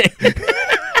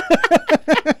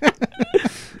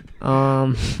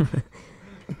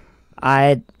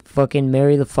 I'd fucking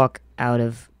marry the fuck out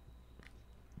of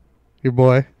Your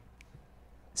boy.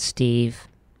 Steve.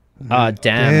 Oh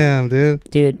damn. Damn, dude.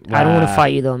 Dude, I don't want to Wow.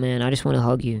 fight you though, man. I just want to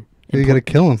hug you. You gotta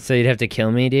kill him. So you'd have to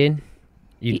kill me, dude.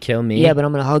 You'd kill me. Yeah, but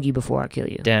I'm gonna hug you before I kill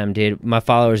you. Damn, dude. My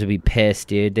followers would be pissed,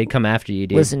 dude. They'd come after you,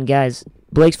 dude. Listen, guys,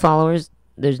 Blake's followers,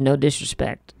 there's no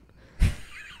disrespect.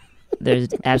 There's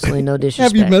absolutely no Have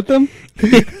disrespect. you met them?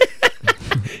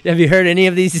 Have you heard any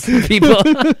of these people?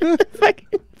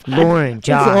 Lauren,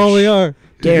 Josh, That's all they are.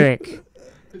 Derek,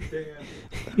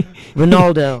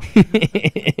 Ronaldo,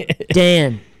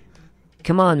 Dan.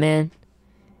 Come on, man.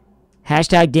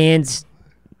 Hashtag Dan's.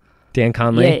 Dan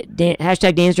Conley. Yeah, Dan,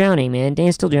 hashtag Dan's drowning, man.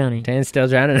 Dan's still drowning. Dan's still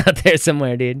drowning out there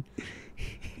somewhere, dude.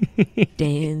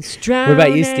 Dan's drowning. What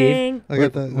about you, Steve? I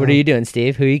got that. What are you doing,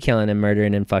 Steve? Who are you killing and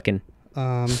murdering and fucking?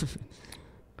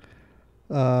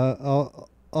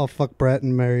 I'll fuck Brett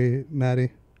and marry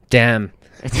Maddie. Damn.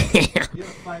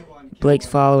 Blake's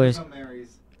followers.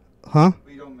 Huh?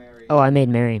 Oh, I made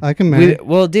Mary. I can marry.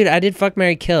 Well, dude, I did fuck,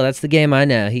 marry, kill. That's the game I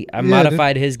know. I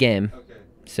modified his game. Okay.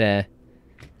 So.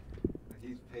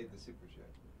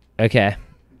 Okay.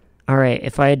 All right,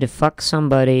 if I had to fuck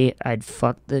somebody, I'd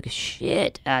fuck the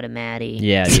shit out of Maddie.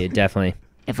 Yeah, dude, definitely.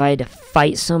 If I had to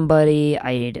fight somebody,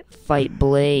 I'd fight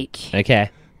Blake. Okay.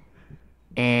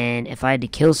 And if I had to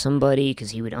kill somebody, because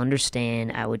he would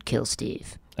understand, I would kill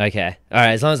Steve. Okay. All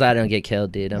right. As long as I don't get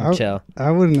killed, dude, I'm chill.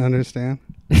 I wouldn't understand.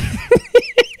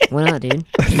 Why not, dude?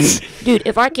 Dude,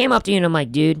 if I came up to you and I'm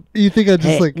like, dude. You think I'd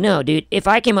just like. No, dude. If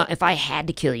I came up, if I had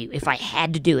to kill you, if I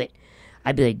had to do it,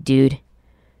 I'd be like, dude,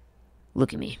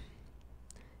 look at me.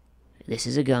 This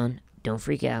is a gun. Don't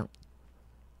freak out.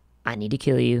 I need to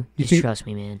kill you. Just trust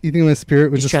me, man. You think my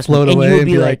spirit would just trust float me. away you would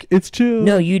and be like, it's chill?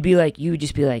 No, you would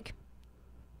just be like,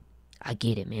 I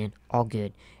get it, man. All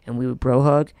good. And we would bro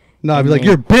hug. No, I'd be like,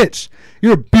 you're a bitch.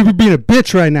 You're being a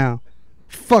bitch right now.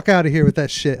 Fuck out of here with that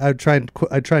shit. I'd try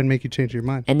and make you change your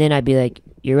mind. And then I'd be like,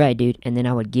 you're right, dude. And then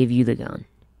I would give you the gun.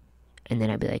 And then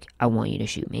I'd be like, I want you to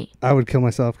shoot me. I would kill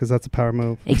myself because that's a power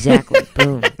move. Exactly.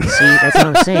 Boom. See, that's what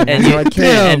I'm saying. That's how I'd kill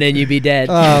you. And then you'd be dead.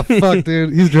 Oh, fuck,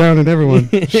 dude. He's drowning everyone.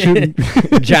 Shooting.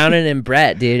 Drowning in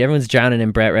Brett, dude. Everyone's drowning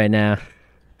in Brett right now.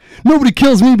 Nobody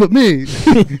kills me but me.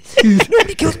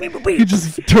 Nobody kills me but me. You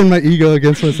just turned my ego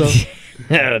against myself.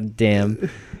 Oh, damn.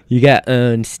 You got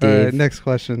owned, Steve. All right, next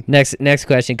question. Next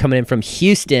question coming in from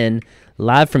Houston,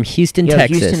 live from Houston, Yo,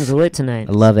 Texas. Houston's lit tonight.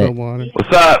 I love it.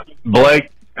 What's up,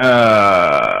 Blake? Let's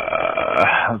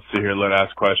see here. Let's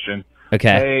ask a question.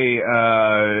 Okay.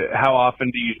 Hey, how often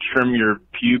do you trim your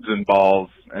pubes and balls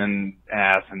and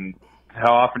ass, and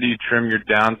how often do you trim your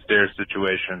downstairs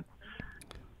situation?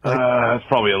 That's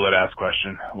probably a lit ass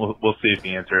question. We'll see if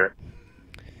you answer it.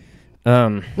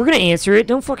 We're gonna answer it.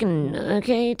 Don't fucking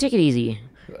okay. Take it easy.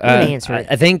 answer it.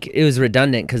 I think it was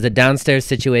redundant because the downstairs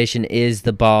situation is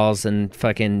the balls and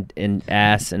fucking and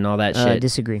ass and all that shit.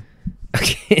 Disagree.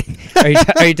 Okay.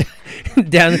 Are you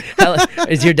down?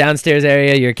 Is your downstairs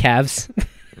area your calves?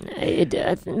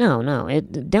 No.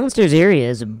 Downstairs area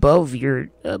is above your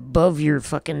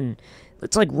fucking.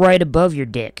 It's like right above your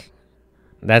dick.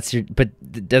 That's your.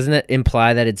 But doesn't it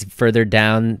imply that it's further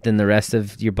down than the rest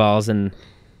of your balls and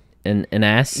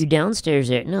ass? Your downstairs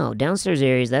area. No, downstairs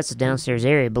areas. That's the downstairs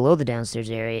area. Below the downstairs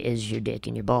area is your dick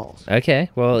and your balls. Okay.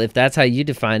 Well, if that's how you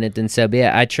define it, then so be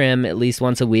it. I trim at least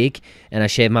once a week, and I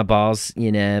shave my balls.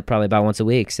 Probably about once a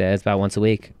week. So it's about once a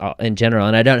week in general,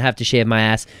 and I don't have to shave my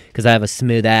ass because I have a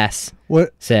smooth ass.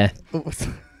 What? So.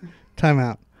 Time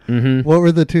out. Mm-hmm. What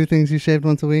were the two things you shaved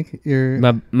once a week?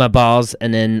 My balls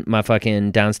and then my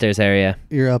fucking downstairs area.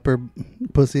 Your upper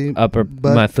pussy. Butt?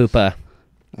 My fupa.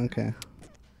 Okay.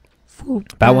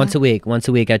 About once a week. Once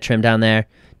a week I trim down there.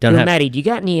 Maddie, do you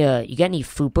got any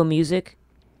fupa music?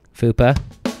 Fupa?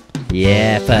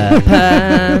 Yeah,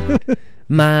 fupa.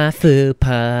 My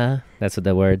fupa. That's what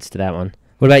the words to that one.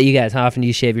 What about you guys? How often do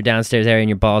you shave your downstairs area and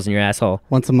your balls and your asshole?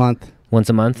 Once a month. Once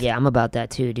a month? Yeah, I'm about that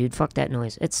too, dude. Fuck that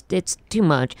noise. It's too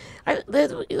much. I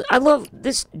love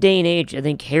this day and age. I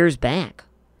think hair's back.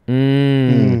 All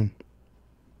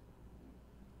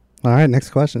right, next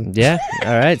question. Yeah.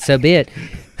 All right, so be it.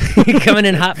 Coming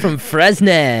in hot from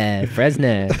Fresno.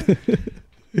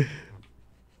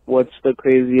 What's the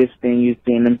craziest thing you've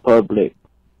seen in public?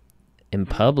 In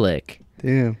public?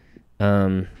 Damn.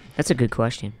 That's a good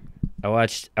question. I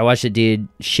watched a dude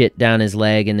shit down his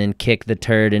leg and then kick the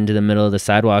turd into the middle of the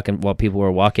sidewalk and while people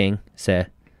were walking. So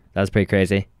that was pretty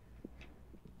crazy.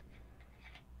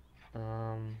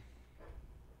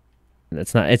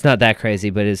 It's not that crazy,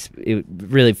 but it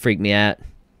really freaked me out.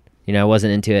 I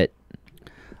wasn't into it.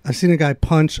 I've seen a guy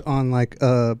punch on like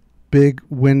a big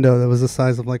window that was the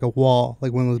size of like a wall,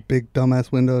 like one of those big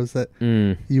dumbass windows that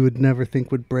you would never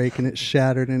think would break, and it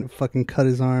shattered and it fucking cut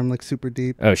his arm like super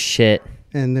deep. Oh shit.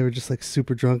 And they were just like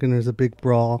super drunk, and there was a big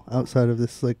brawl outside of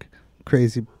this like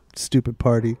crazy stupid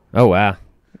party. Oh wow.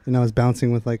 And I was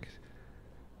bouncing with like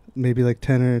maybe like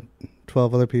 10 or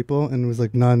 12 other people, and it was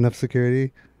like not enough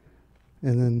security.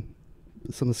 And then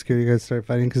some of the security guys started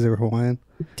fighting because they were Hawaiian.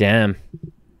 Damn.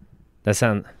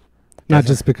 Not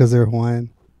just because they were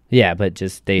Hawaiian. Yeah, but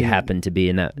just they happen to be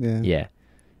in that. Yeah,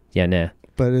 no.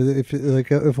 But if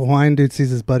a Hawaiian dude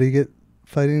sees his buddy get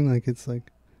fighting, like it's like,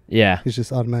 yeah, he's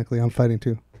just automatically, I'm fighting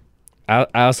too. I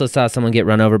also saw someone get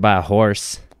run over by a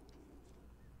horse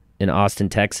in Austin,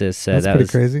 Texas. So That's pretty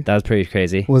crazy. That was pretty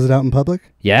crazy. Was it out in public?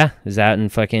 Yeah, it was out in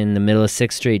fucking the middle of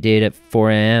 6th Street, dude, at 4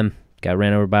 a.m. Got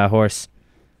ran over by a horse.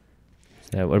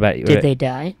 So what about you? Did they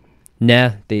die?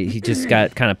 No, he just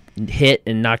got kind of hit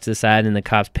and knocked to the side, and the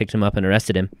cops picked him up and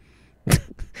arrested him.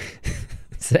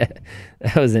 So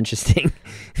that was interesting.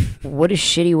 What a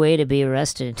shitty way to be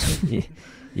arrested.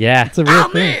 Yeah. It's a real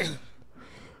thing.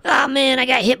 Oh, man, I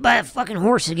got hit by a fucking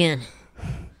horse again.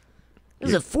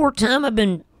 This is the 4th time I've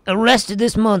been arrested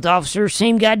this month, officer.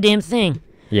 Same goddamn thing.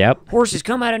 Yep. Horses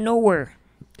come out of nowhere.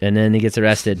 And then he gets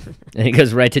arrested, and he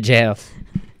goes right to jail.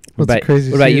 What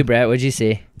about you, Brett? What'd you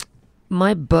see?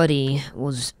 My buddy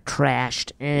was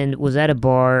trashed and was at a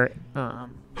bar,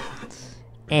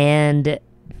 and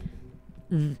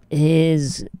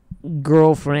his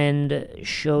girlfriend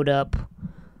showed up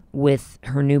with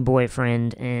her new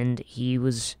boyfriend, and he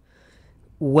was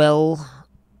well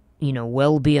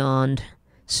beyond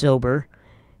sober,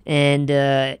 and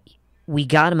we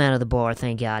got him out of the bar,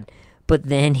 thank God. But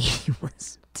then he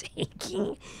was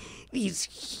taking these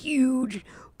huge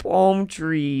palm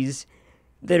trees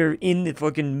that are in the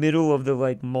fucking middle of the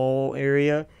like mall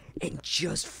area and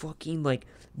just fucking like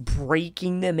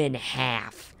breaking them in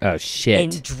half. Oh shit.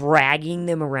 And dragging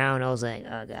them around. I was like,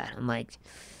 oh God. I'm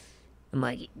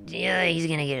like, yeah, he's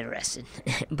gonna get arrested.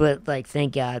 But like,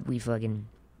 thank God we got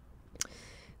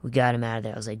him out of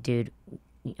there. I was like, dude,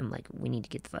 we need to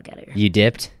get the fuck out of here. You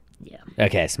dipped? Yeah.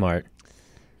 Okay, smart.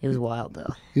 It was wild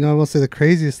though. I will say the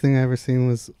craziest thing I ever seen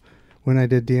was when I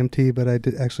did DMT, but I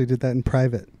actually did that in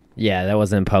private. Yeah, that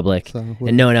wasn't in public.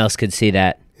 And no one else could see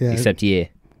that except you.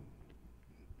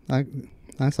 I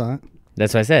saw it.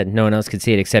 That's what I said. No one else could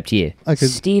see it except you.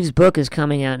 Steve's book is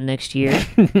coming out next year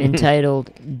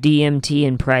entitled DMT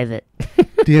in Private.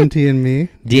 DMT and Me?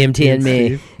 DMT and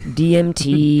Me.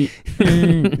 DMT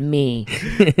Me.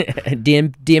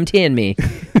 DMT and Me.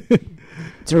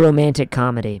 It's a romantic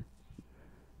comedy.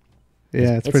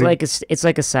 Yeah, it's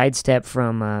like a sidestep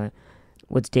from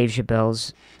what's Dave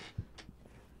Chappelle's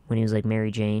when he was like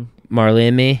Mary Jane. Marley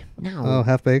and Me. No. Oh,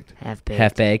 Half Baked. Half Baked.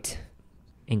 Half Baked.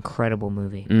 Incredible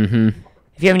movie. Mm-hmm.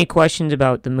 If you have any questions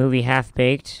about the movie Half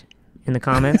Baked in the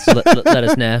comments, let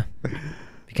us know.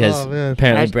 Because Oh,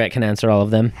 apparently Brett can answer all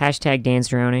of them. Hashtag Dan's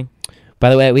Drowning. By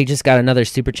the way, we just got another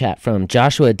super chat from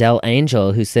Joshua Del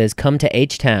Angel, who says, "Come to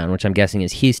H-Town," which I'm guessing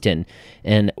is Houston.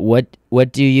 And what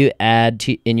do you add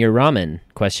to in your ramen?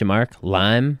 Question mark.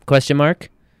 Lime? Question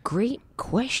mark. Great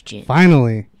question.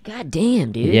 Finally. God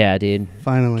damn, dude. Yeah, dude.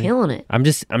 Finally. Killing it. I'm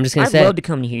just gonna I'd say. love to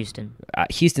come to Houston.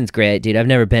 Houston's great, dude. I've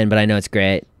never been, but I know it's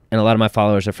great, and a lot of my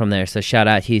followers are from there. So shout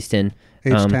out Houston.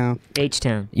 H-Town.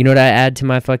 H-Town. You know what I add to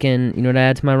my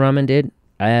ramen, dude?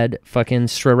 I add fucking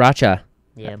sriracha.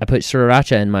 Yeah. I put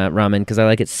sriracha in my ramen because I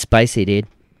like it spicy, dude.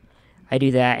 I do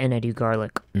that, and I do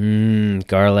garlic.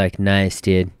 Garlic, nice,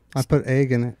 dude. I put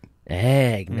egg in it.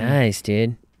 Egg, nice,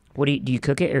 dude. What do you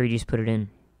cook it, or you just put it in?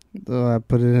 I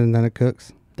put it in and then it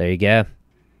cooks. There you go.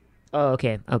 Oh,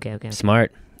 okay.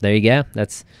 Smart. There you go.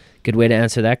 That's a good way to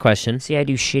answer that question. See, I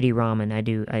do shitty ramen.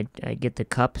 I get the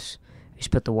cups, I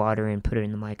just put the water in, put it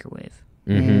in the microwave.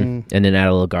 And then add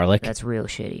a little garlic. That's real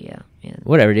shitty, yeah.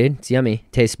 Whatever, dude. It's yummy.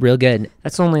 Tastes real good.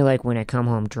 That's only like when I come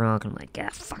home drunk and I'm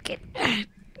like, fuck it.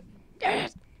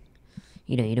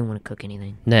 You don't want to cook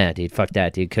anything. Nah, dude. Fuck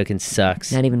that, dude. Cooking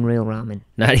sucks. Not even real ramen.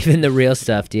 Not even the real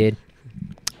stuff, dude.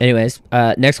 Anyways,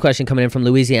 next question coming in from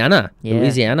Louisiana. Yeah.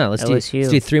 Louisiana. Let's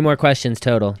do 3 more questions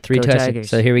total. 3 Go questions. Tigers.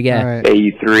 So here we go. All right. Hey,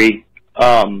 you 3.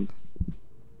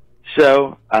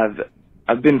 So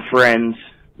I've been friends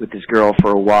with this girl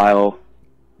for a while,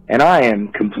 and I am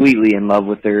completely in love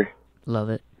with her. Love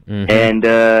it. And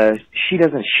she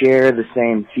doesn't share the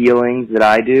same feelings that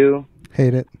I do.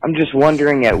 Hate it. I'm just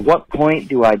wondering, at what point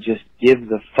do I just give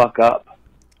the fuck up?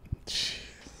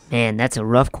 Man, that's a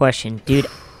rough question. Dude,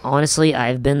 honestly,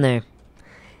 I've been there.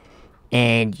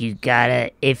 And you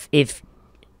gotta, if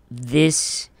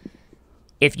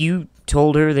you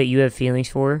told her that you have feelings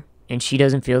for her and she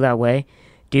doesn't feel that way,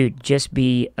 dude, just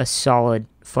be a solid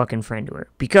fucking friend to her.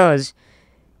 Because,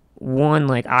 one,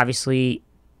 like, obviously,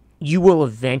 you will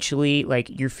eventually,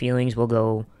 like, your feelings will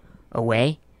go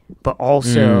away. But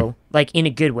also, like, in a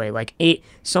good way. Like,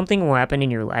 something will happen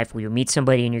in your life where you'll meet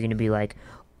somebody and you're gonna be like,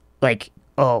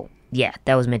 oh, yeah,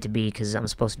 that was meant to be because I'm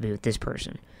supposed to be with this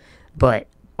person. But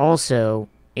also,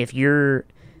 if you're,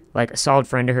 like, a solid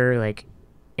friend to her, like,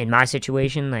 in my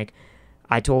situation, like,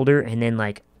 I told her, and then,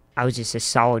 like, I was just a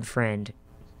solid friend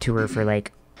to her for,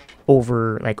 like,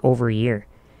 over a year.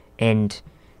 And,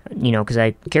 you know, because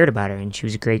I cared about her, and she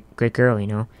was a great girl, you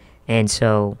know? And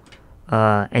so,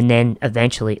 and then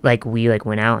eventually, like, we, like,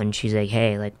 went out, and she's like,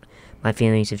 hey, like, my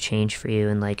feelings have changed for you,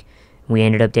 and, like, we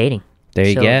ended up dating. There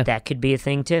you so go. That could be a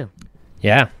thing, too.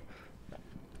 Yeah.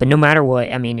 But no matter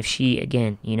what, I mean, if she,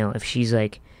 again, you know, if she's,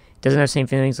 like, doesn't have the same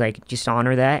feelings, like, just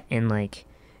honor that, and, like,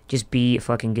 just be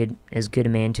as good a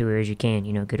man to her as you can,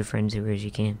 you know, good a friend to her as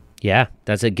you can. Yeah,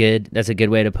 that's a good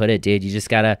way to put it, dude. You just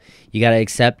gotta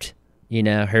accept, you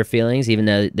know, her feelings, even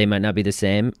though they might not be the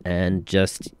same, and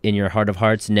just in your heart of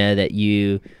hearts know that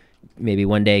you maybe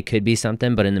one day could be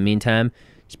something, but in the meantime,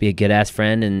 just be a good ass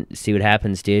friend and see what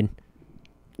happens, dude.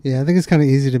 Yeah, I think it's kind of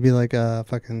easy to be like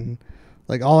fucking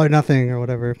like all or nothing or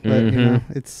whatever, but you know,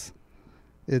 it's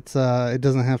it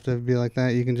doesn't have to be like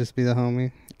that. You can just be the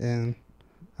homie, and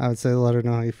I would say let her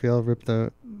know how you feel. Rip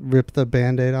the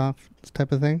Band-Aid off,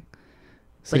 type of thing.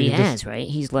 So But he you has, just, right?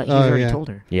 He's already told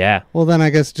her. Yeah. Well, then I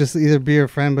guess just either be her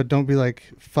friend, but don't be like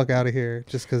fuck out of here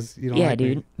just because you don't. Yeah, like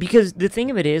dude. me. Because the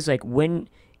thing of it is, like,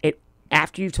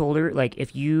 after you've told her, like,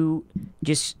 if you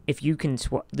can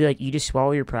you just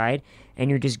swallow your pride and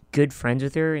you're just good friends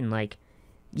with her, and, like,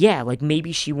 yeah, like,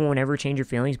 maybe she won't ever change her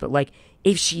feelings, but, like,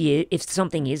 if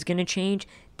something is gonna change,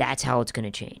 that's how it's gonna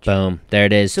change. Boom. There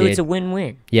it is, So dude. it's a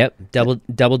win-win. Yep.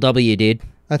 Double W, dude.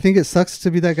 I think it sucks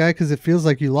to be that guy because it feels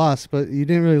like you lost, but you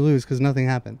didn't really lose because nothing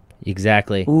happened.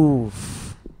 Exactly.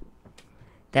 Oof.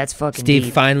 That's fucking Steve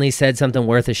deep. finally said something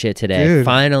worth a shit today. Dude.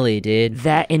 Finally, dude.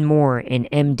 That and more in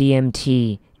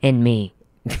MDMT and me.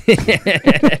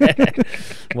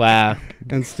 Wow.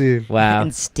 And Steve. Wow.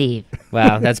 And Steve.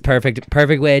 Wow, that's perfect.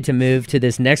 Perfect way to move to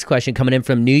this next question coming in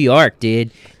from New York,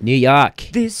 dude. New York.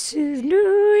 This is New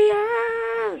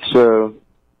York. So,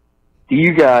 do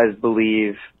you guys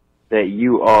believe that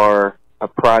you are a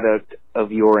product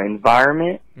of your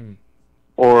environment,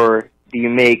 or do you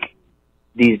make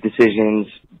these decisions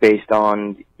based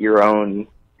on your own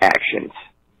actions?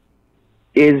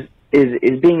 Is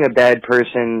being a bad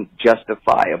person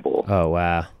justifiable? Oh,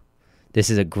 wow. This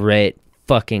is a great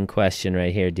fucking question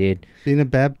right here, dude. Being a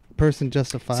bad person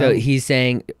justifiable. So he's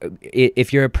saying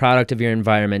if you're a product of your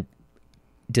environment,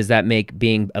 does that make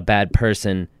being a bad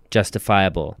person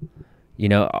justifiable? You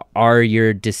know, are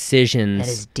your decisions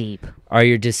That is deep. Are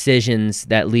your decisions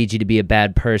that lead you to be a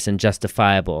bad person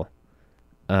justifiable?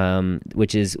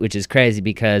 Which is crazy,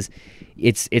 because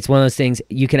it's one of those things.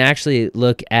 You can actually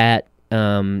look at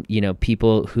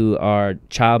people who are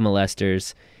child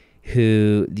molesters,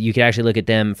 who you could actually look at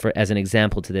them as an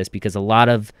example to this, because a lot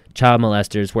of child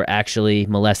molesters were actually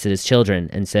molested as children,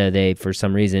 and so they, for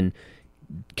some reason,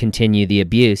 continue the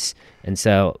abuse, and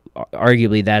so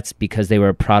arguably that's because they were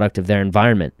a product of their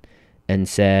environment. And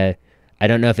so I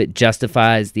don't know if it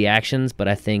justifies the actions, but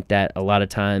I think that a lot of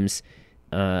times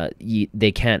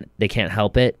they can't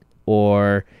help it,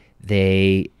 or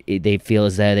they feel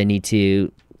as though they need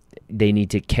to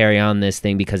carry on this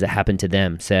thing because it happened to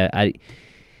them. So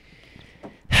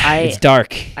it's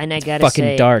dark. And I it's gotta fucking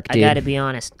say, dark, dude. I gotta be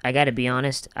honest.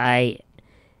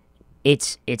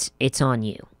 It's on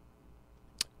you.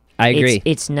 I agree.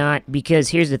 It's not, because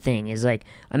here's the thing: is like,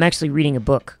 I'm actually reading a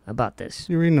book about this.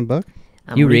 You reading a book?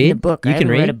 I'm reading a book. I haven't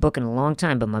read a book in a long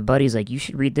time, but my buddy's like, you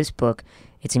should read this book.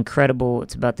 It's incredible.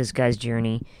 It's about this guy's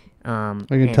journey. Are you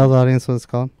gonna tell the audience what it's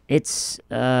called? It's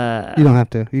you don't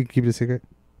have to. You can keep it a secret.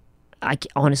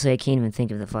 Honestly, I can't even think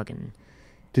of the fucking.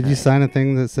 Did you sign a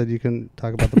thing that said you can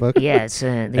talk about the book? Yeah, it's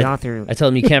the author. I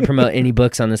told him you can't promote any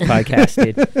books on this podcast,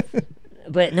 dude.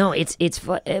 But no, it's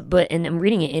and I'm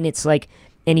reading it, and it's like,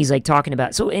 and he's like talking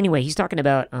about. So anyway, he's talking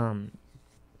about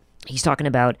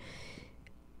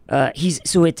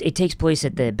it takes place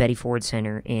at the Betty Ford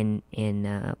Center in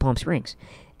Palm Springs,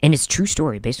 and it's a true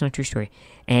story, based on a true story.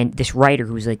 And this writer,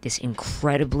 who's like this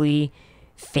incredibly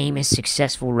famous,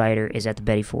 successful writer, is at the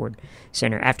Betty Ford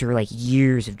Center after like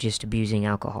years of just abusing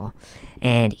alcohol,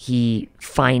 and he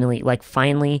finally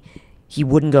he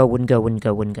wouldn't go,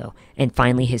 and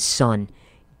finally his son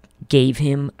gave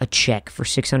him a check for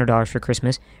 $600 for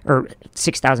Christmas, or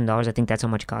 $6,000. I think that's how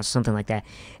much it costs, something like that.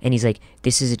 And he's like,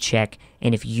 "This is a check,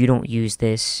 and if you don't use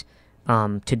this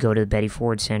to go to the Betty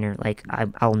Ford Center, like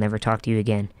I'll never talk to you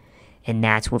again." And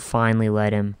that's what finally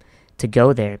led him to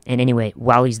go there. And anyway,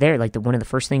 while he's there, like one of the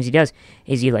first things he does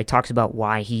is he like talks about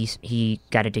why he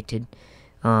got addicted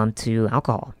to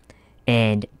alcohol,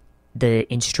 and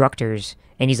the instructors.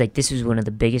 And he's like, this is one of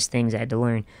the biggest things I had to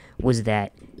learn, was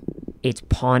that it's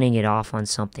pawning it off on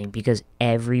something, because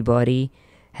everybody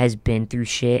has been through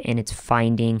shit, and it's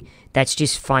finding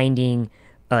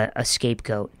a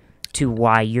scapegoat to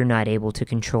why you're not able to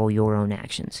control your own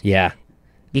actions. Yeah.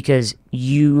 Because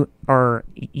you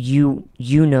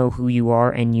know who you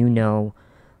are, and you know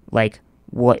like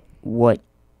what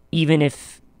even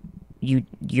if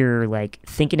you're like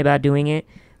thinking about doing it,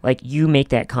 like you make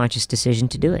that conscious decision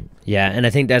to do it. Yeah, and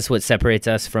I think that's what separates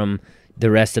us from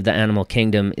the rest of the animal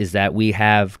kingdom, is that we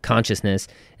have consciousness,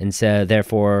 and so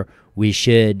therefore we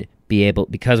should be able,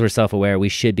 because we're self-aware, we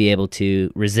should be able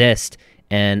to resist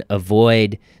and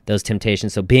avoid those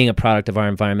temptations. So being a product of our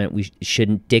environment, we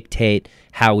shouldn't dictate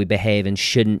how we behave and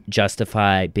shouldn't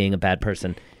justify being a bad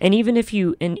person. And even if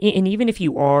you even if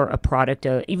you are a product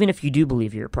of, even if you do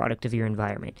believe you're a product of your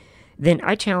environment, then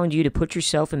I challenge you to put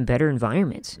yourself in better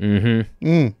environments. Mm-hmm.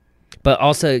 Mm. But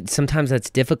also, sometimes that's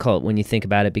difficult when you think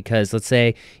about it, because let's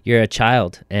say you're a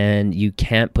child and you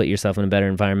can't put yourself in a better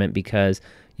environment because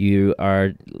you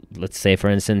are, let's say, for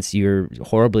instance, you're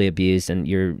horribly abused and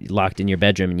you're locked in your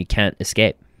bedroom and you can't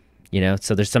escape, you know?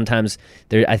 So there's sometimes,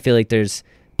 I feel like there's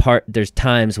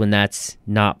times when that's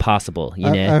not possible, you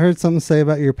know? I heard something say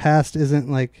about your past isn't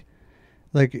like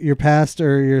your past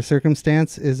or your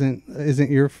circumstance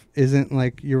isn't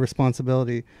like your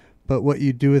responsibility, but what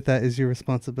you do with that is your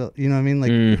responsibility. You know what I mean?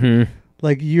 Like,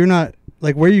 like you're not,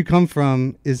 like where you come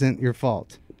from isn't your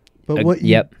fault, but what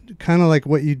you kind of like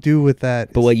what you do with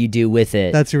that. But what you do with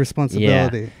it, that's your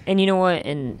responsibility. Yeah. And you know what?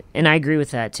 And I agree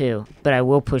with that too, but I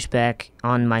will push back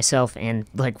on myself and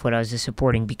like what I was just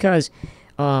supporting, because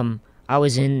I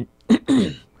was in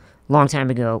long time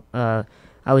ago.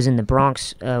 I was in the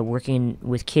Bronx working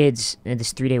with kids at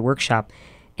this 3-day workshop,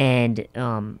 and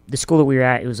the school that we were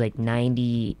at, it was like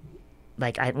 90,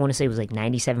 like I want to say it was like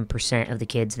 97% of the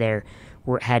kids there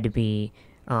were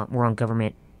on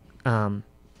government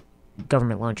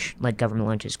lunch, like government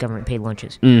lunches, government paid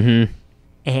lunches. Mm-hmm.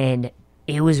 And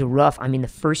it was rough. I mean, the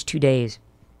first 2 days,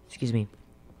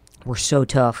 were so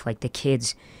tough. Like the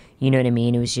kids, you know what I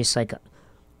mean? It was just like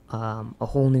a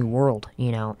whole new world,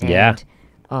 you know? And, yeah.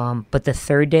 But the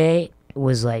third day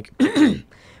was like,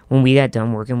 when we got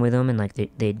done working with them and like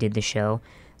they did the show,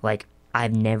 like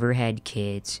I've never had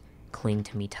kids cling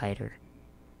to me tighter.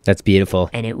 That's beautiful.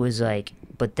 And it was like,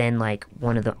 but then like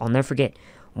I'll never forget,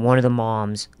 one of the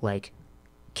moms like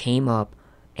came up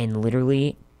and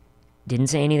literally didn't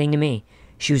say anything to me.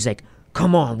 She was like,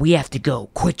 "Come on, we have to go.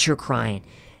 Quit your crying."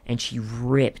 and she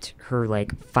ripped her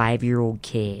like 5-year-old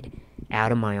kid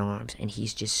out of my arms, and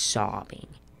he's just sobbing.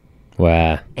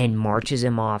 Wow. And marches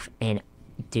him off, and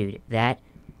dude, that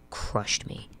crushed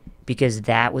me, because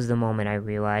that was the moment I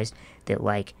realized that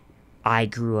like I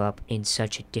grew up in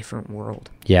such a different world.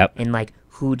 Yep. And like,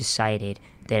 who decided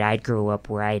that I'd grow up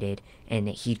where I did and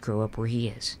that he'd grow up where he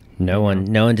is? No one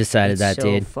decided It's that, so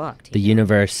dude. fucked, The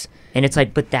universe. And it's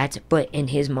like, and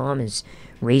his mom is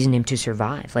raising him to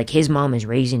survive. Like, his mom is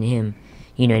raising him,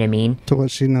 you know what I mean? To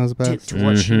what she knows best. To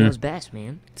what she knows best,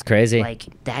 man. It's crazy. Like,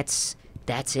 that's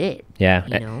it. Yeah,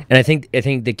 You know? and I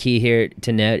think the key here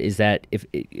to note is that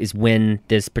when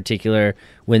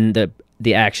the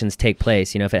actions take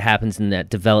place, you know, if it happens in that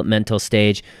developmental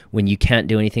stage when you can't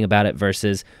do anything about it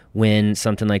versus when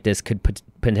something like this could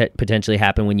potentially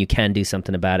happen when you can do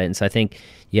something about it. And so I think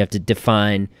you have to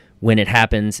define when it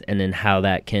happens and then how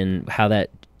that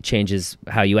changes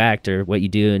how you act or what you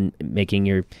do and making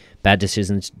your bad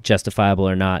decisions justifiable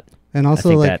or not. And also,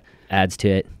 I think like, that adds to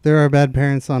it. There are bad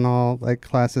parents on all like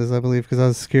classes, I believe, because I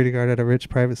was a security guard at a rich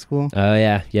private school. Oh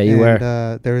yeah, you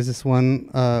were. There was this one.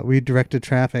 We directed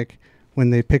traffic when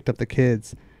they picked up the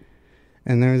kids,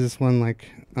 and there was this one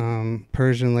like rich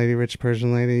Persian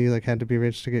lady, like had to be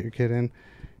rich to get your kid in,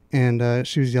 and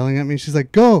she was yelling at me. She's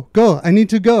like, "Go, I need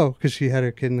to go," because she had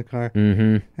her kid in the car.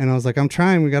 Mm-hmm. And I was like, "I'm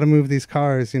trying. We got to move these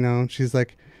cars, you know." She's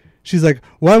like,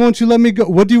 "Why won't you let me go?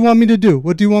 What do you want me to do?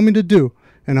 What do you want me to do?"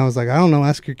 And I was like, "I don't know.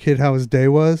 Ask your kid how his day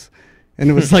was." And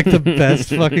it was like the best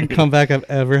fucking comeback I've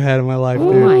ever had in my life,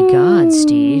 dude. Oh my God,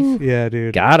 Steve. Yeah,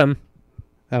 dude. Got him.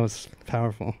 That was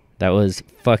powerful. That was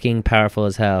fucking powerful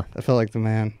as hell. I felt like the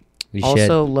man. You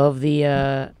also love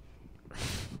the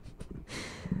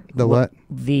the what?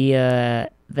 The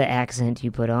accent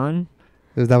you put on.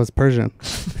 That was Persian.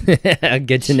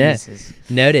 Good to know. Jesus.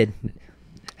 Noted.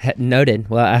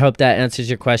 Well, I hope that answers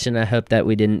your question. I hope that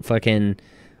we didn't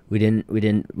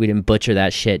butcher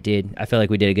that shit, dude. I feel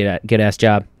like we did a good ass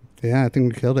job. Yeah, I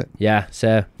think we killed it. Yeah,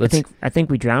 so I think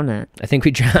we drowned that. I think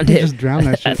we drowned it. Just drowned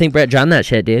that shit. I think Brett drowned that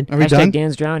shit, dude. Are we done?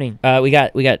 Dan's drowning. We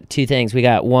got two things. We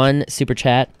got one super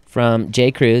chat from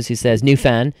Jay Cruz who says, "New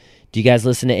fan, do you guys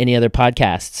listen to any other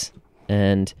podcasts?"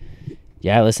 And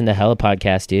yeah, I listen to hella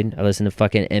podcasts, dude. I listen to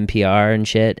fucking NPR and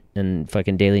shit, and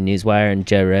fucking Daily Newswire and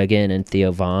Joe Rogan and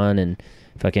Theo Vaughn and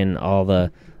fucking all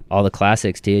the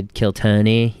classics, dude. Kill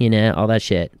Tony, you know, all that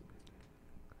shit.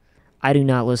 I do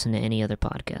not listen to any other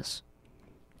podcasts.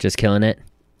 Just killing it.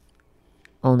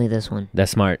 Only this one.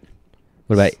 That's smart.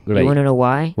 What about you? Want to know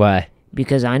why? Why?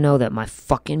 Because I know that my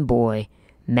fucking boy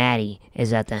Matty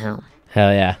is at the helm.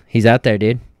 Hell yeah, he's out there,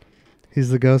 dude.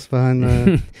 He's the ghost behind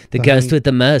the ghost with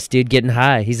the most, dude. Getting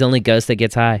high. He's the only ghost that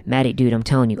gets high. Matty, dude, I'm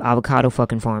telling you, avocado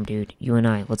fucking farm, dude. You and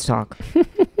I, let's talk.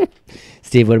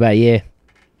 Steve, what about you?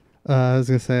 I was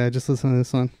gonna say I just listened to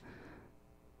this one.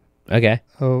 Okay.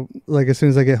 Oh, like as soon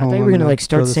as I get home, I thought you I'm were gonna like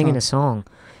start throw this singing on. a song.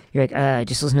 You're like,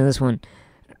 just listen to this one.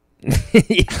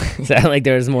 Sound like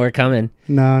there was more coming.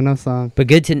 No song. But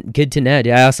good to know,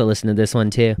 dude. I also listened to this one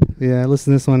too. Yeah, I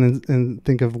listen to this one and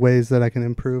think of ways that I can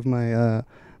improve my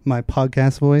my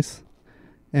podcast voice,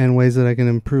 and ways that I can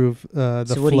improve the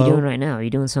flow. So what are you doing right now? Are you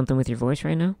doing something with your voice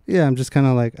right now? Yeah, I'm just kind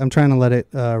of like I'm trying to let it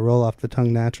roll off the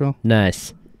tongue natural.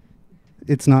 Nice.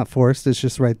 It's not forced. It's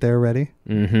just right there, ready.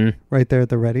 Mm-hmm. Right there at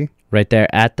the ready. Right there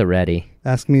at the ready.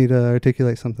 Ask me to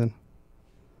articulate something.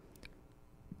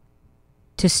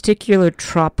 Testicular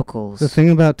tropicals. The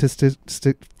thing about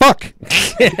fuck.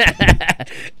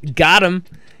 Got him.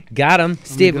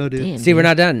 Steve, go, dude. Steve, we're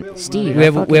not done. Steve, we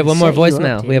have one more set you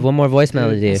voicemail. up, We have one more voicemail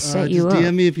to do. Set just you up.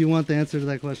 DM me if you want the answer to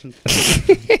that question.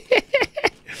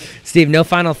 Steve, no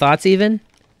final thoughts even?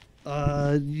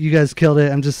 You guys killed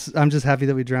it. I'm just happy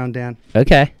that we drowned Dan.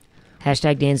 Okay.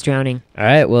 Hashtag Dan's drowning. All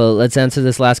right, well, let's answer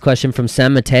this last question from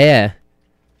San Mateo.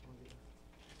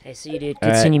 Hey, see you, dude. All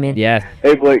Good seeing you, man. Yeah.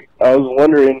 Hey, Blake, I was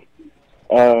wondering,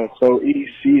 so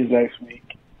EDC is next week.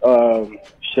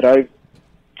 Should I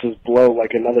just blow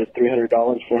like another $300,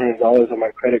 $400 on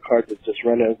my credit card to just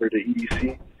run over to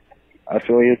EDC? I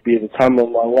feel like it'd be the time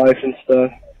of my life and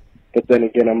stuff, but then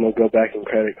again, I'm going to go back and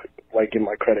get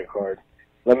my credit card.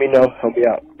 Let me know. Help me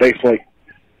out. Thanks, Blake.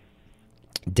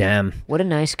 Damn. What a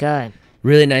nice guy.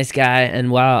 Really nice guy.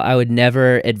 And while I would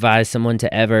never advise someone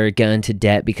to ever go into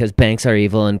debt because banks are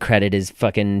evil and credit is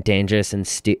fucking dangerous and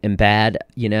bad,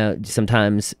 you know,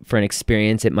 sometimes for an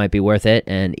experience it might be worth it.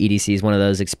 And EDC is one of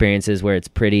those experiences where it's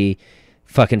pretty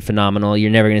fucking phenomenal.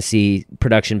 You're never going to see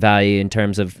production value in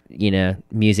terms of, you know,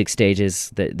 music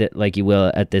stages that like you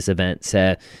will at this event.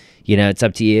 So, you know, it's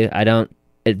up to you. I don't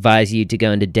advise you to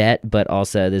go into debt, but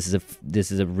also this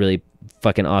is a really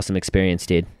fucking awesome experience,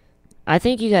 dude. I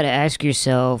think you got to ask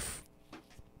yourself,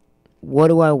 what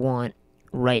do I want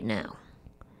right now?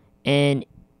 And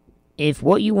if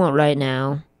what you want right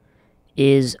now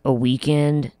is a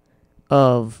weekend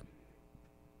of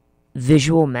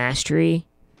visual mastery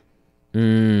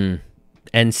and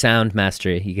sound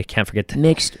mastery, you can't forget that.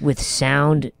 Mixed with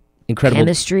sound incredible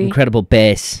chemistry, incredible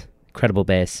bass,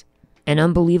 and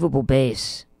unbelievable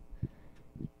bass.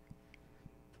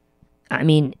 I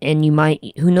mean, and you might,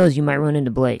 who knows, you might run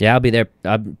into Blake. Yeah, I'll be there.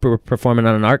 We're performing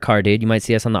on an art car, dude. You might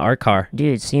see us on the art car.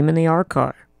 Dude, see him in the art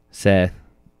car. So,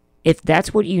 if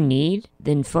that's what you need,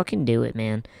 then fucking do it,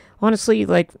 man. Honestly,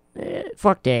 like,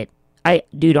 fuck that.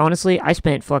 Dude, honestly, I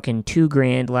spent fucking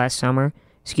 $2,000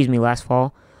 last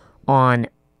fall, on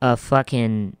a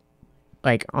fucking,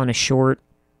 like, on a short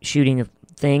shooting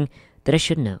thing that I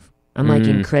shouldn't have. I'm like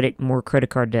in more credit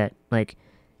card debt. Like,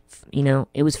 you know,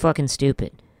 it was fucking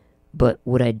stupid. But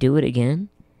would I do it again?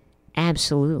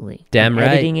 Absolutely. Damn I'm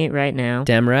right. editing it right now.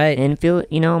 Damn right. And feel,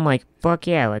 you know, I'm like, fuck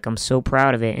yeah. Like, I'm so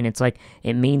proud of it. And it's like,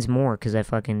 it means more because I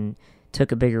fucking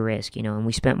took a bigger risk, you know. And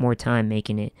we spent more time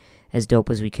making it as dope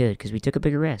as we could because we took a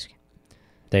bigger risk.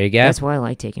 There you go. That's why I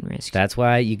like taking risks. That's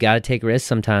why you got to take risks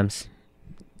sometimes.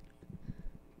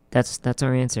 That's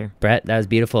our answer. Brett, that was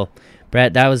beautiful.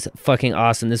 Brett, that was fucking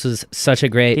awesome. This was such a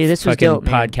great this was fucking dope,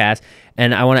 man. podcast.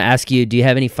 And I want to ask you, do you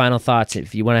have any final thoughts?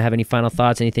 If you want to have any final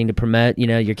thoughts, anything to promote, you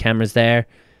know, your camera's there.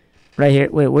 Right here.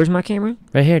 Wait, where's my camera?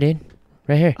 Right here, dude.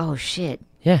 Right here. Oh, shit.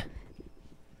 Yeah.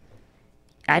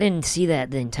 I didn't see that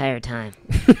the entire time.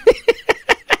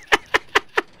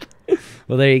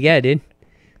 Well, there you go, dude.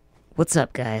 What's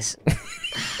up, guys?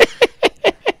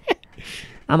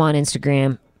 I'm on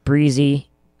Instagram, breezy__f__baby.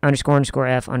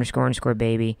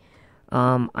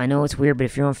 I know it's weird, but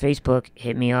if you're on Facebook,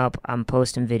 hit me up. I'm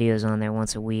posting videos on there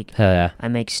once a week. Hell yeah. I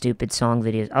make stupid song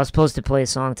videos. I was supposed to play a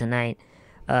song tonight.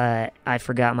 I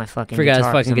forgot my fucking Forgot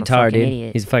guitar. his fucking 'cause I'm a guitar, fucking dude.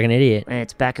 Idiot. He's a fucking idiot. And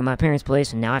it's back in my parents'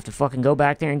 place, and now I have to fucking go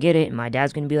back there and get it. And my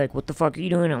dad's gonna be like, "What the fuck are you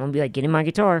doing?" I'm gonna be like, "Getting my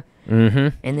guitar."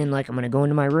 Mm-hmm. And then like I'm gonna go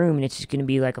into my room, and it's just gonna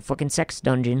be like a fucking sex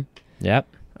dungeon. Yep.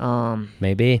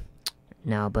 Maybe.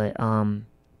 No, but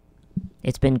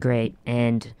it's been great.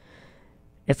 And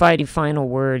if I had final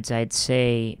words, I'd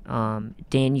say,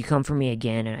 Dan, you come for me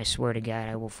again, and I swear to God,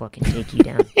 I will fucking take you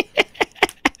down.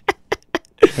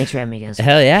 Thanks for having me, guys.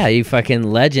 Hell yeah, you fucking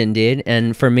legend, dude.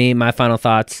 And for me, my final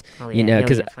thoughts, you know,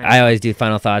 because I always do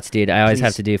final thoughts, dude. I always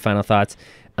have to do final thoughts.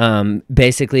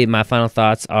 Basically, my final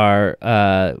thoughts are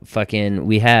fucking,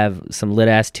 we have some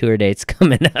lit-ass tour dates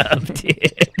coming up,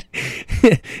 dude.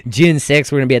 June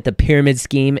 6th, we're going to be at the Pyramid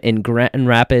Scheme in Grand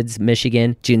Rapids,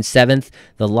 Michigan. June 7th,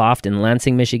 the Loft in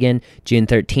Lansing, Michigan. June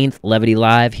 13th, Levity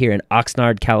Live here in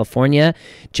Oxnard, California.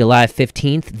 July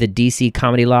 15th, the DC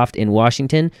Comedy Loft in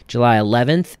Washington. July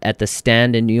 11th, at the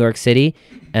Stand in New York City.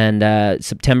 And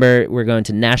September, we're going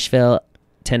to Nashville,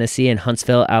 Tennessee, and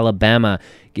Huntsville, Alabama.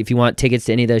 If you want tickets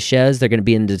to any of those shows, they're going to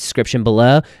be in the description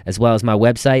below, as well as my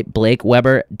website,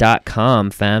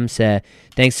 BlakeWeber.com, fam. So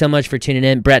thanks so much for tuning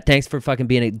in. Brett, thanks for fucking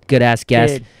being a good-ass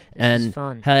guest. Dude, and this is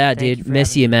fun. Hell yeah, Thank dude. you for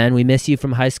Miss having you, me. man. We miss you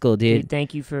from high school, dude. Dude,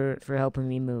 thank you for helping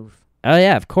me move. Oh,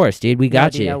 yeah, of course, dude. We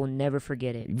got dude, you. I will never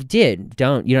forget it. Dude,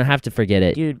 you don't have to forget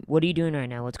it. Dude, what are you doing right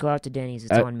now? Let's go out to Denny's.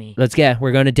 It's on me. Let's go.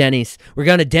 We're going to Denny's. We're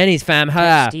going to Denny's, fam. Text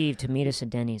Ha. Steve to meet us at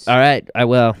Denny's. All right, I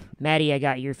will. Maddie, I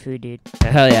got your food, dude.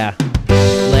 Hell yeah.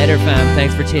 Later, fam.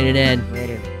 Thanks for tuning in.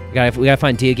 Later. We gotta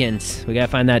find Dugans. We gotta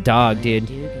find that dog, dude.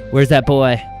 Where's that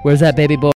boy? Where's that baby boy?